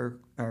to our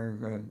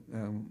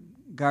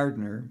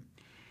gardener,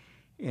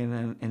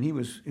 and he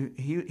was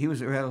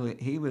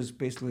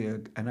basically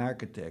an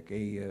architect,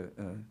 a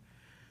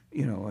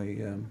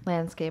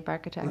landscape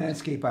architect.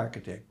 Landscape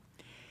architect.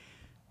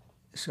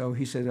 So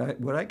he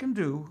said, what I can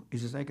do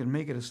is I can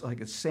make it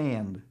like a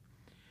sand,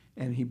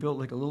 and he built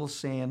like a little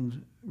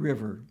sand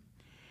river.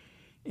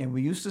 And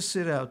we used to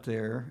sit out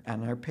there,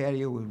 and our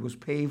patio was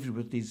paved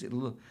with these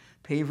little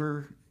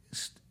paver.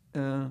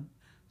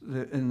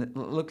 And it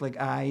looked like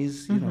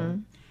eyes,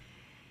 And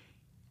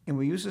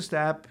we used to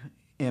stop,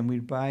 and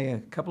we'd buy a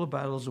couple of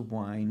bottles of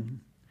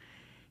wine,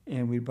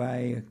 and we'd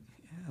buy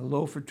a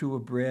loaf or two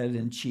of bread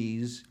and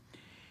cheese.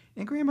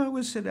 And Grandma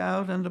would sit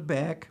out on the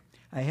back.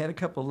 I had a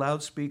couple of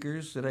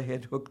loudspeakers that I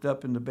had hooked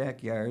up in the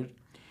backyard,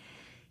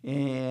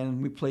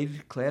 and we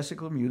played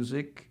classical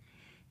music,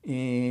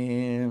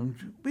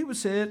 and we would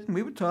sit, and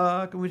we would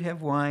talk, and we'd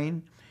have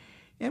wine,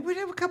 and we'd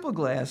have a couple of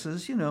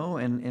glasses,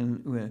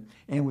 and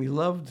we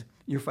loved...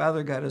 Your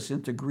father got us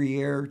into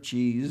Gruyere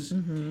cheese.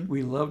 Mm-hmm.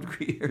 We loved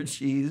Gruyere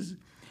cheese,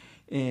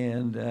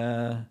 and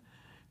then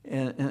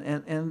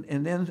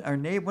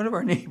one of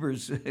our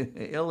neighbors,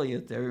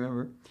 Elliot, I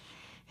remember,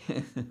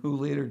 who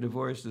later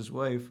divorced his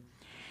wife.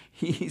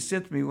 He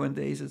said to me one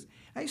day, he says,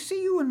 "I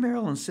see you and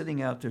Marilyn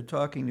sitting out there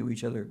talking to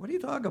each other. What do you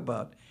talk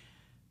about?"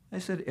 I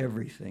said,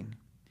 "Everything."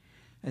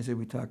 I said,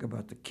 "We talk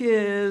about the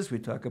kids, we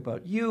talk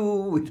about you,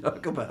 we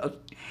talk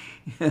about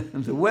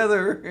the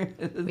weather."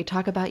 We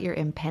talk about your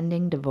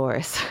impending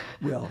divorce.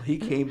 Well, he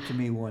came to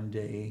me one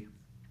day.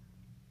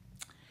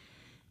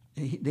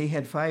 They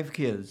had 5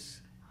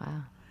 kids.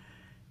 Wow.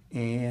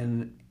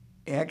 And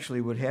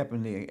actually what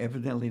happened,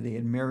 evidently they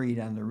had married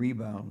on the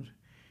rebound.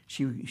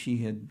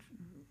 She had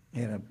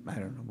I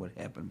don't know what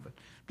happened, but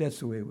that's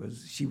the way it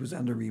was. She was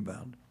on the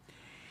rebound.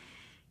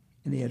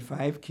 And they had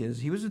 5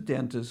 kids. He was a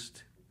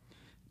dentist.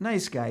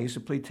 Nice guy. I used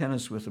to play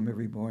tennis with him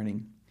every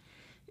morning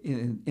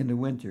in the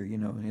winter,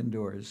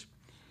 indoors.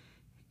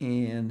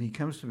 And he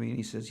comes to me and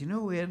he says,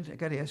 "Ed, I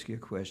got to ask you a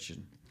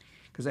question,"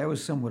 because I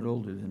was somewhat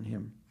older than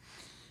him.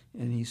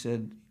 And he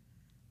said,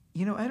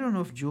 "I don't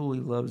know if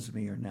Julie loves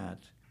me or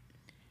not."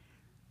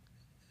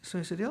 So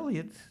I said,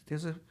 "Elliot,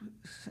 there's a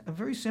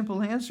very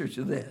simple answer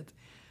to that."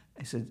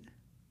 I said,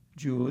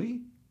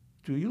 "Julie,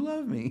 do you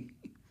love me?"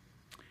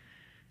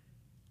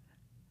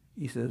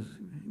 He says,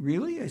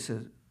 "Really?" I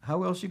said,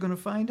 "How else are you going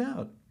to find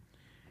out?"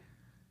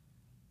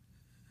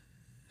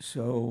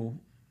 So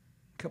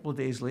a couple of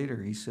days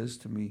later, he says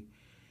to me,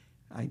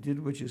 "I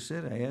did what you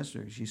said." I asked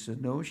her. She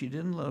said, "No, she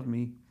didn't love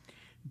me,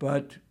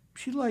 but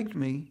she liked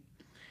me,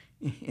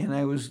 and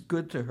I was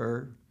good to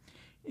her,"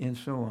 and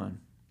so on.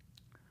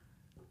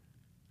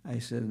 I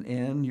said,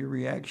 "And your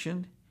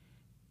reaction?"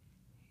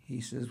 He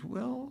says,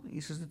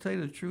 to tell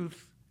you the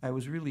truth, I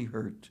was really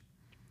hurt.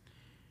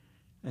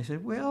 I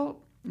said,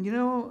 "Well,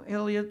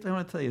 Elliot, I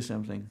want to tell you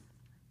something.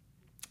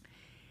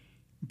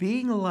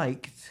 Being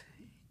liked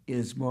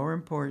is more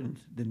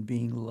important than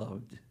being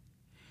loved."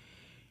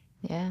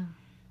 Yeah.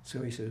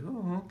 So he said,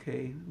 "Oh,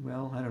 okay.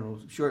 Well, I don't know."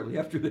 Shortly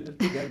after that,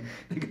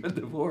 they got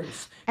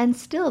divorced. And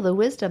still, the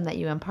wisdom that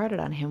you imparted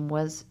on him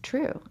was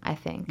true, I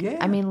think. Yeah.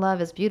 I mean,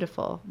 love is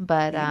beautiful,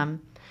 but Yeah.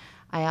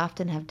 I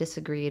often have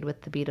disagreed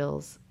with the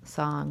Beatles'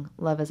 song,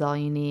 "Love Is All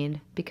You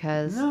Need,"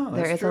 because No,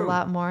 there that's is true. a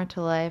lot more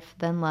to life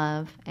than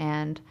love,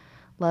 and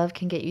love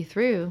can get you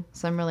through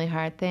some really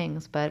hard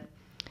things, but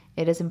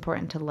it is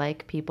important to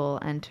like people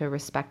and to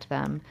respect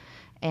them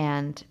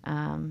and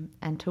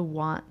to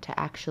want to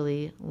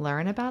actually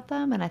learn about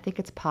them. And I think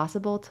it's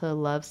possible to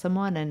love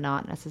someone and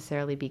not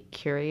necessarily be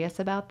curious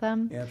about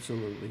them.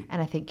 Absolutely.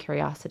 And I think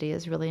curiosity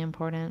is really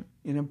important.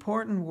 An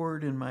important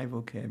word in my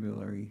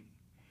vocabulary,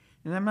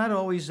 and I'm not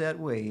always that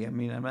way. I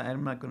mean,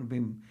 I'm not going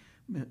to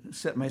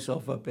set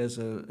myself up as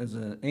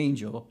an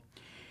angel,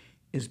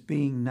 is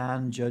being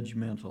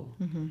non-judgmental.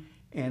 Mm-hmm.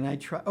 And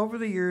over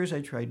the years,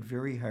 I tried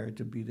very hard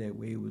to be that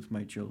way with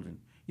my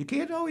children. You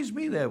can't always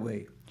be that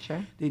way.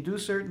 Sure. They do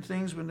certain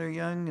things when they're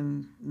young,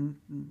 and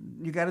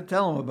you got to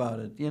tell them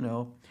about it,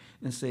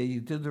 and say you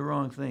did the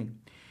wrong thing.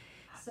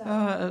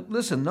 So.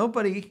 Listen,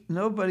 nobody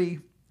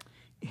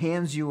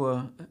hands you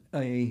a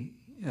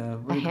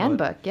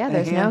handbook. Yeah,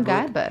 there's no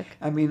guidebook.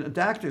 I mean,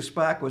 Dr.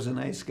 Spock was a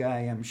nice guy,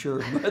 I'm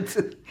sure, but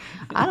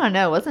I don't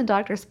know. Wasn't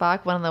Dr.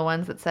 Spock one of the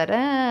ones that said,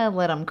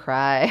 let them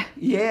cry?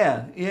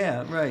 Yeah,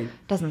 right.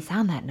 Doesn't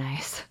sound that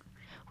nice.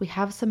 We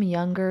have some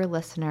younger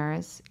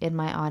listeners in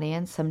my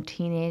audience, some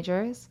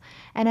teenagers.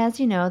 And as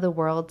you know, the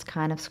world's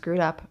kind of screwed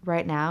up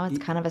right now. It's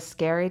kind of a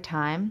scary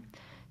time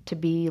to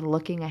be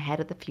looking ahead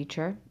at the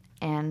future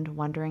and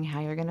wondering how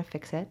you're going to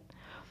fix it.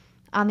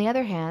 On the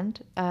other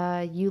hand,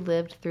 you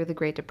lived through the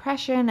Great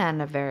Depression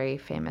and a very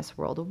famous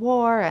World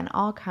War and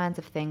all kinds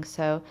of things.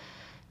 So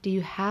do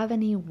you have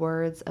any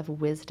words of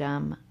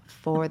wisdom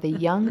for the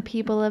young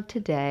people of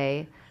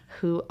today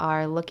who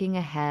are looking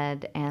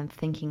ahead and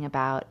thinking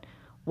about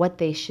what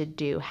they should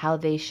do, how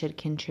they should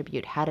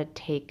contribute, how to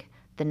take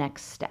the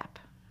next step?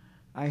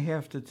 I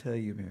have to tell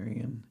you,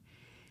 Marion,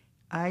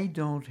 I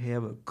don't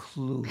have a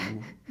clue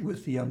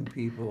with young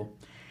people.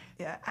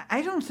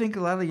 I don't think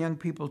a lot of young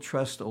people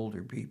trust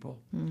older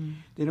people. Mm.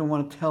 They don't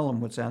want to tell them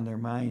what's on their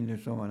mind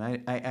or so on.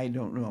 I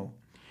don't know.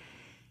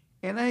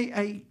 And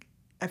I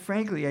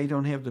frankly, I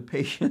don't have the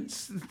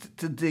patience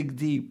to dig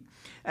deep.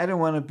 I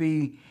don't want to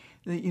be,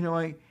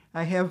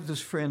 I have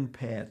this friend,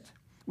 Pat.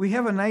 We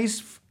have a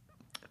nice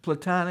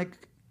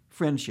platonic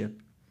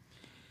friendship.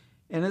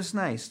 And it's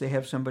nice to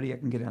have somebody I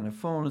can get on the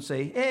phone and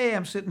say, "Hey,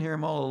 I'm sitting here,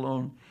 I'm all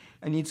alone.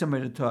 I need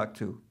somebody to talk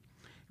to.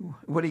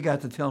 What do you got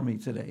to tell me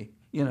today?"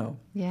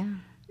 Yeah.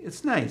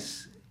 It's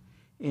nice.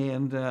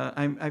 And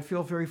I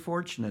feel very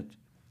fortunate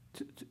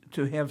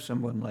to have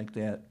someone like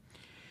that,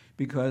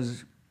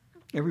 because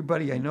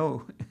everybody I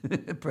know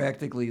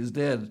practically is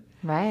dead.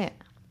 Right.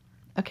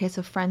 Okay,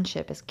 so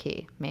friendship is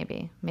key,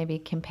 maybe. Maybe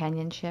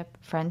companionship,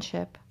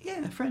 friendship.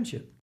 Yeah,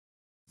 friendship.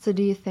 So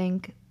do you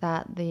think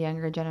that the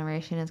younger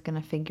generation is going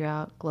to figure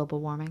out global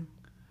warming?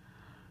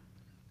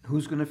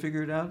 Who's going to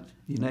figure it out?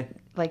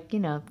 Like,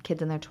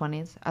 kids in their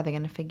 20s, are they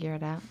going to figure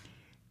it out?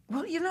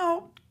 Well,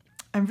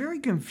 I'm very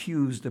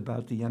confused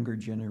about the younger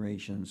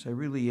generations. I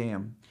really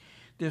am.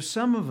 There's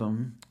some of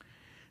them,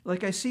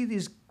 like I see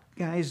these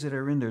guys that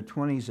are in their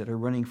 20s that are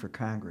running for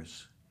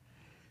Congress,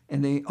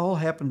 and they all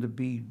happen to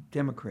be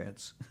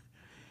Democrats.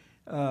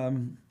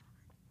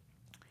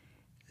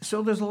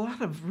 So there's a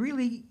lot of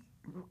really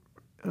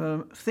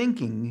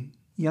thinking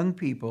young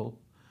people,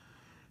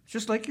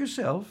 just like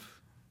yourself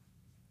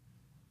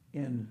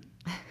and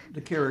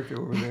the character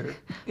over there.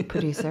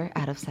 Producer,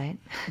 out of sight.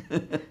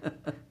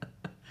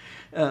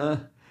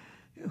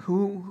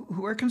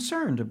 Who are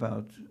concerned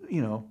about,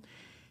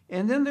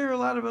 and then there are a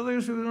lot of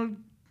others who don't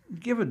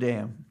give a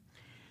damn.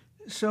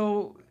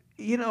 So,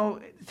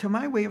 to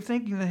my way of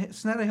thinking,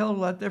 it's not a hell of a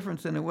lot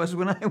different than it was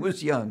when I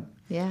was young.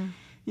 Yeah.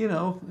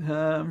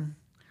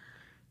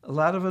 A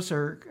lot of us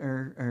are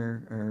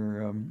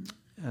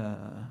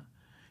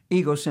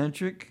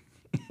egocentric,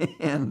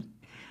 and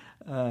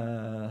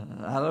a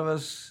lot of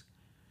us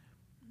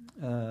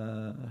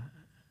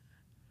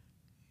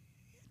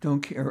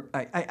don't care.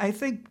 I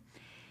think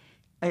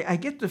I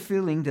get the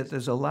feeling that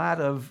there's a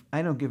lot of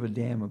I don't give a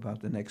damn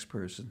about the next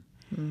person.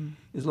 Mm.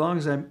 As long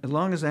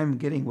as I'm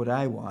getting what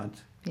I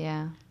want,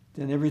 yeah,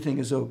 then everything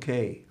is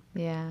okay.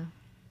 Yeah.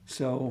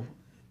 So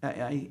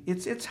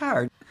it's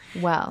hard.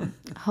 Well,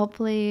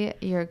 hopefully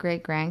your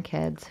great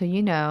grandkids, who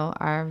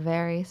are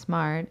very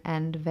smart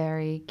and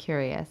very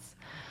curious,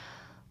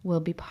 will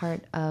be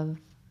part of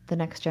the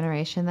next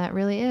generation that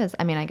really is.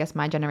 I mean, I guess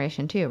my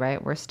generation too,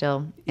 right? We're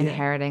still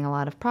inheriting a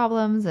lot of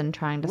problems and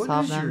trying to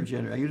solve them. What is your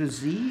generation? Are you the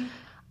Z?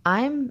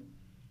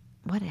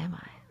 What am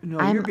I? No,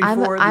 you're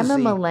before the I'm Z. a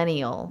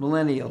millennial.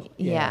 Millennial.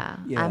 Yeah.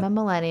 I'm a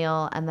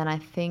millennial, and then I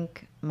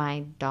think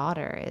my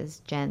daughter is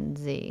Gen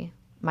Z.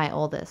 My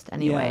oldest,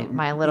 anyway.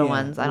 My little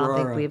ones, I don't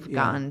think we've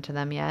gotten to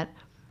them yet.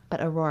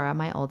 But Aurora,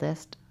 my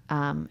oldest,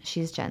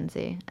 she's Gen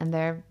Z, and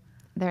they're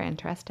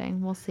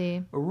interesting. We'll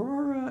see.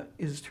 Aurora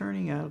is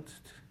turning out,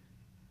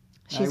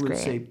 she's I would great.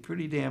 say,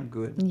 pretty damn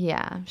good.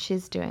 Yeah,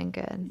 she's doing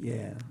good.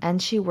 Yeah.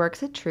 And she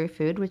works at True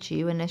Food, which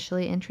you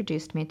initially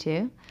introduced me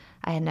to.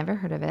 I had never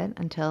heard of it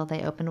until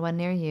they opened one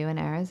near you in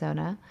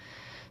Arizona.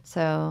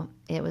 So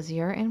it was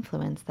your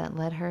influence that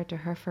led her to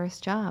her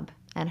first job.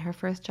 And her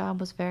first job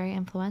was very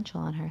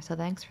influential on her. So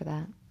thanks for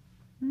that.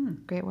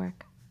 Great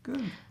work.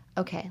 Good.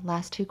 Okay,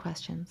 last two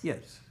questions.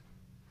 Yes.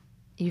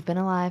 You've been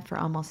alive for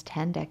almost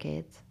 10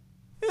 decades.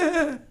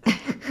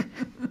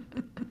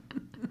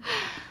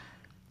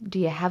 Do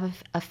you have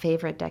a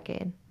favorite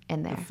decade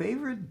in there? A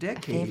favorite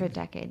decade? A favorite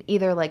decade.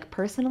 Either like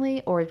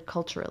personally or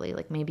culturally.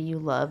 Like maybe you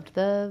loved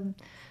the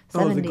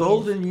 70s. Oh, the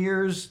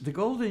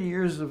golden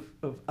years of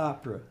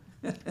opera.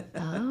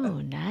 Oh,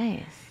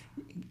 nice.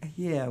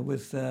 Yeah,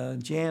 with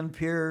Jan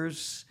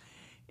Pierce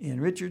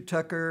and Richard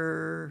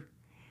Tucker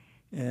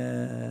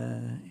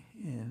and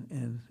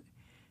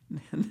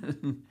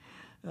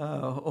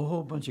a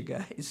whole bunch of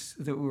guys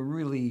that were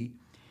really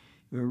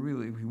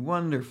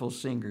wonderful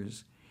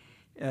singers.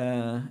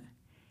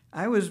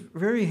 I was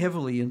very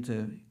heavily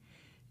into.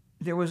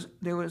 There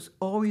was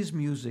always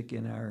music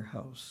in our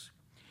house.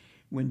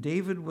 When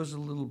David was a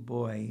little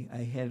boy,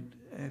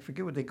 I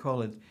forget what they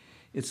call it.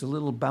 It's a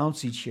little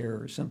bouncy chair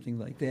or something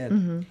like that.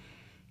 Mm-hmm.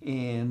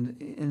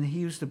 And he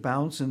used to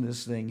bounce in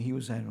this thing. He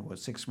was,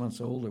 6 months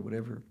old or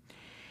whatever.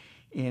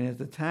 And at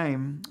the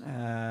time,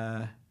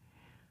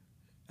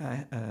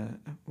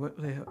 what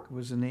the heck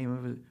was the name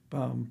of it?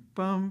 Bum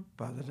bum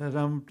ba da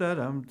dum da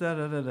dum da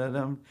da da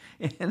dum,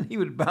 and he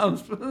would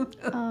bounce.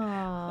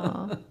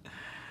 Aww.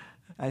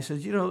 I said,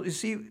 you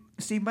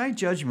see, my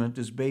judgment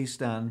is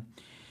based on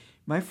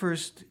my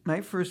first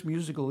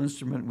musical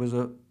instrument was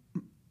a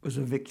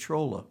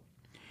Victrola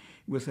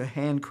with a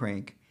hand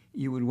crank.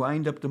 You would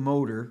wind up the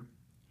motor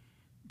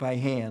by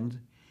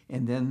hand,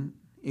 and then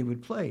it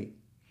would play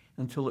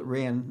until it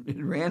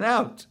ran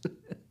out.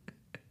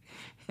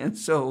 And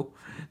so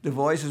the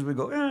voices would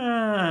go,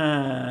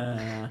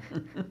 ah.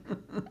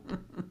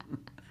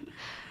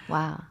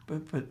 Wow.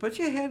 But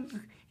you had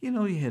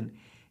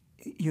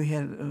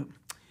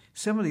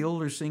some of the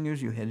older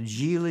singers. You had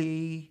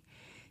Gigli.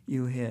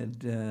 You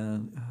had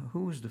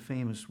who was the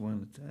famous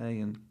one?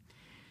 Italian.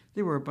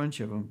 There were a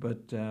bunch of them,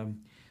 but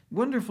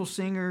wonderful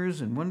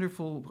singers and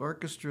wonderful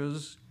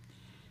orchestras.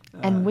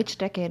 And which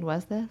decade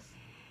was this?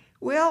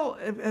 Well,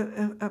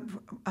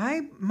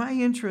 my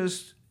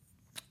interest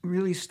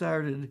really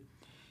started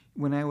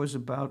when I was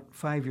about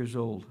 5 years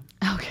old.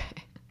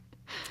 Okay.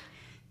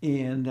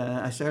 And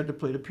I started to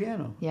play the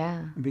piano.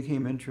 Yeah. I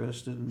became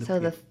interested in the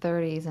piano. So the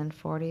 30s and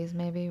 40s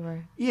maybe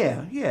were?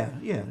 Yeah.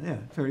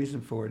 30s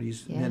and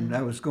 40s. Yeah. And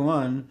I was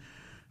going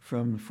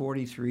from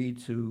 43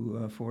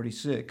 to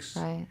 46.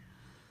 Right.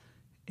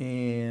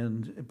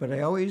 But I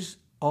always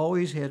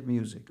had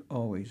music,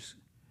 always.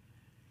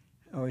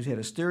 I always had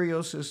a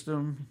stereo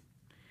system.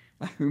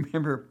 I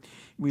remember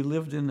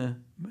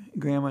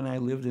Grandma and I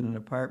lived in an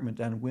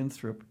apartment on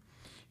Winthrop.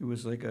 It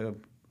was like a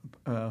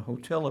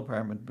hotel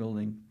apartment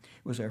building.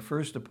 It was our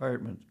first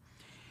apartment.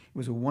 It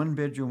was a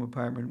one-bedroom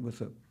apartment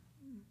with a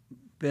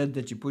bed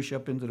that you push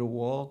up into the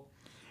wall.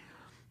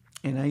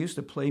 And I used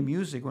to play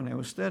music when I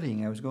was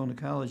studying. I was going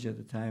to college at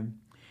the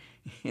time.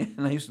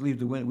 And I used to leave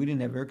the window. We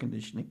didn't have air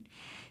conditioning.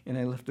 And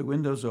I left the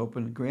windows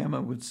open.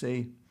 Grandma would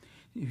say,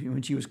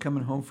 when she was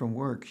coming home from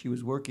work, she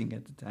was working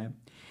at the time,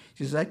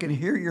 she says, I can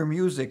hear your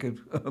music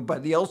by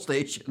the L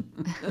station.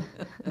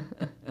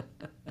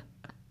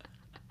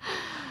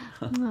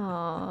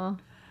 Aww.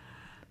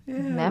 Yeah,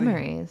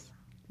 memories.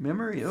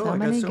 Memory. So I got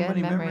many so good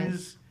many memories.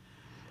 memories.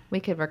 We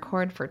could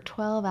record for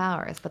 12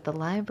 hours, but the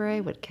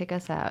library would kick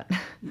us out.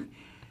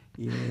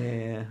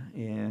 Yeah.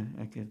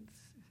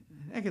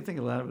 I could think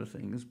of a lot of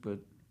things, but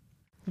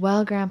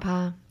Well,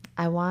 Grandpa,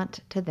 I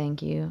want to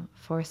thank you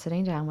for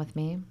sitting down with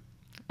me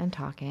and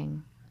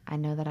talking. I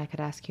know that I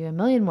could ask you a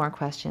million more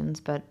questions,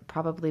 but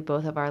probably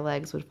both of our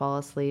legs would fall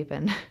asleep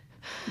and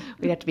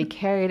we'd have to be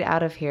carried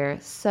out of here.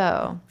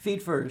 So,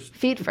 feet first.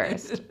 feet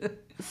first.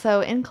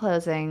 So, in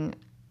closing,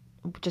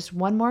 just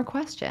one more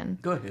question.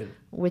 Go ahead.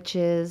 Which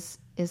is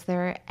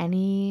there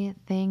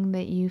anything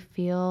that you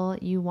feel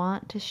you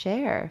want to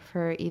share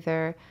for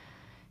either,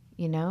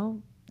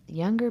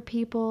 younger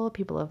people,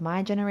 people of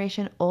my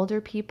generation, older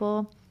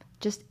people,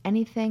 just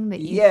anything that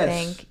you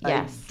think?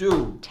 Yes, I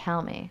do.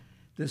 Tell me.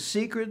 The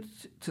secret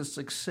to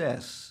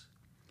success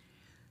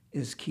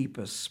is keep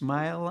a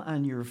smile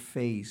on your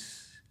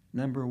face,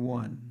 number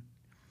one.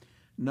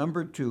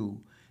 Number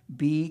two,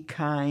 be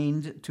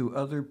kind to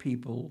other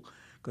people,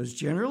 because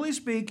generally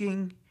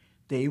speaking,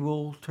 they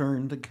will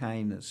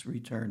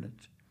return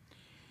it.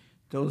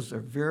 Those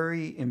are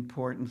very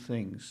important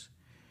things.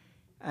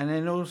 And I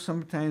know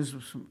sometimes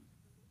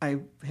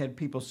I've had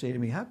people say to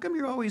me, how come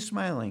you're always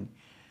smiling?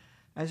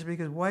 I said,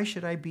 because why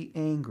should I be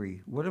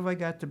angry? What have I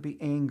got to be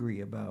angry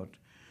about?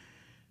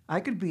 I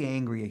could be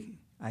angry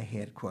I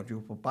had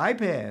quadruple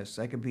bypass.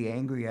 I could be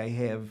angry I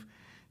have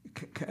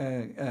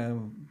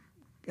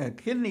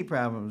kidney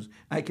problems.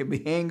 I could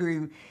be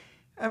angry.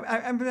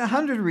 I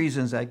 100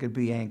 reasons I could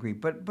be angry,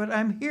 but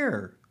I'm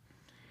here.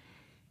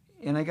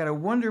 And I got a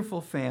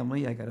wonderful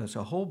family. I got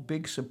a whole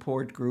big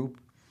support group.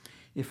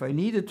 If I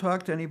need to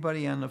talk to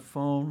anybody on the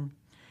phone,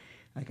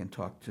 I can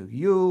talk to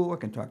you. I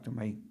can talk to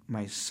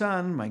my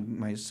son,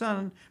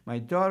 my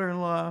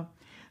daughter-in-law.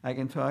 I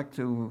can talk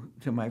to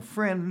my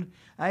friend.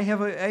 I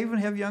even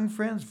have young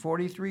friends,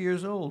 43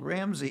 years old,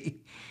 Ramsey,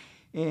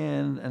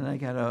 and I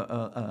got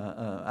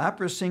a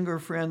opera singer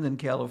friend in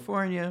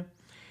California,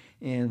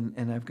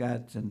 and I've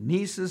got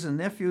nieces and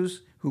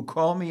nephews who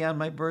call me on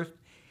my birthday.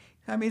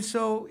 I mean,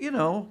 so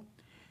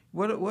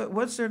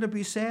what's there to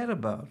be sad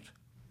about?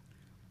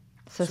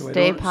 So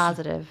stay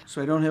positive.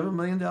 So I don't have $1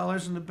 million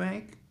in the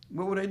bank?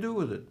 What would I do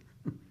with it?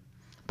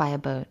 Buy a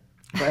boat.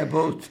 Buy a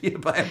boat. Yeah,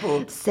 buy a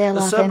boat. Sail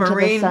off into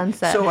the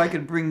sunset. So I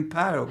could bring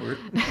pot over.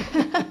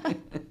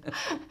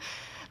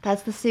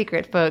 That's the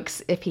secret,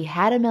 folks. If he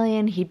had $1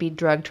 million, he'd be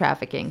drug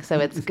trafficking. So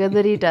it's good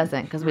that he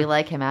doesn't, because we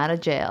like him out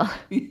of jail.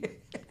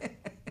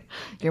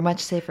 You're much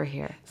safer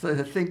here. So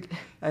I think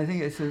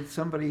I said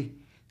somebody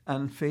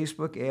on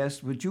Facebook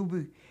asked, would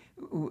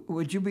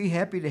you be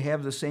happy to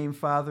have the same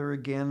father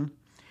again?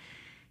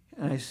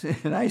 And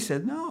I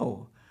said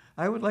no.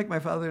 I would like my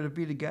father to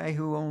be the guy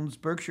who owns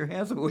Berkshire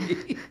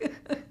Hathaway.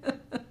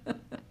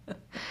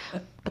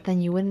 But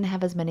then you wouldn't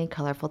have as many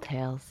colorful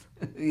tales.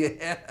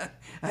 Yeah,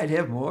 I'd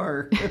have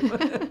more.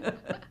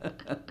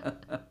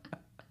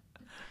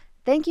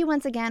 Thank you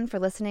once again for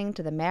listening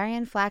to the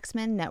Marian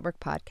Flaxman Network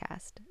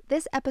podcast.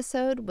 This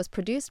episode was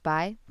produced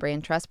by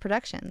Brain Trust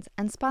Productions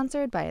and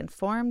sponsored by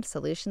Informed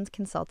Solutions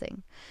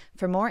Consulting.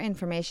 For more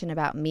information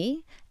about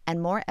me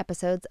and more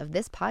episodes of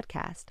this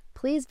podcast,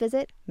 please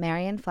visit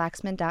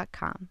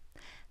marianflaxman.com.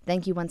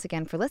 Thank you once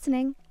again for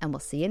listening, and we'll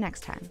see you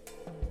next time.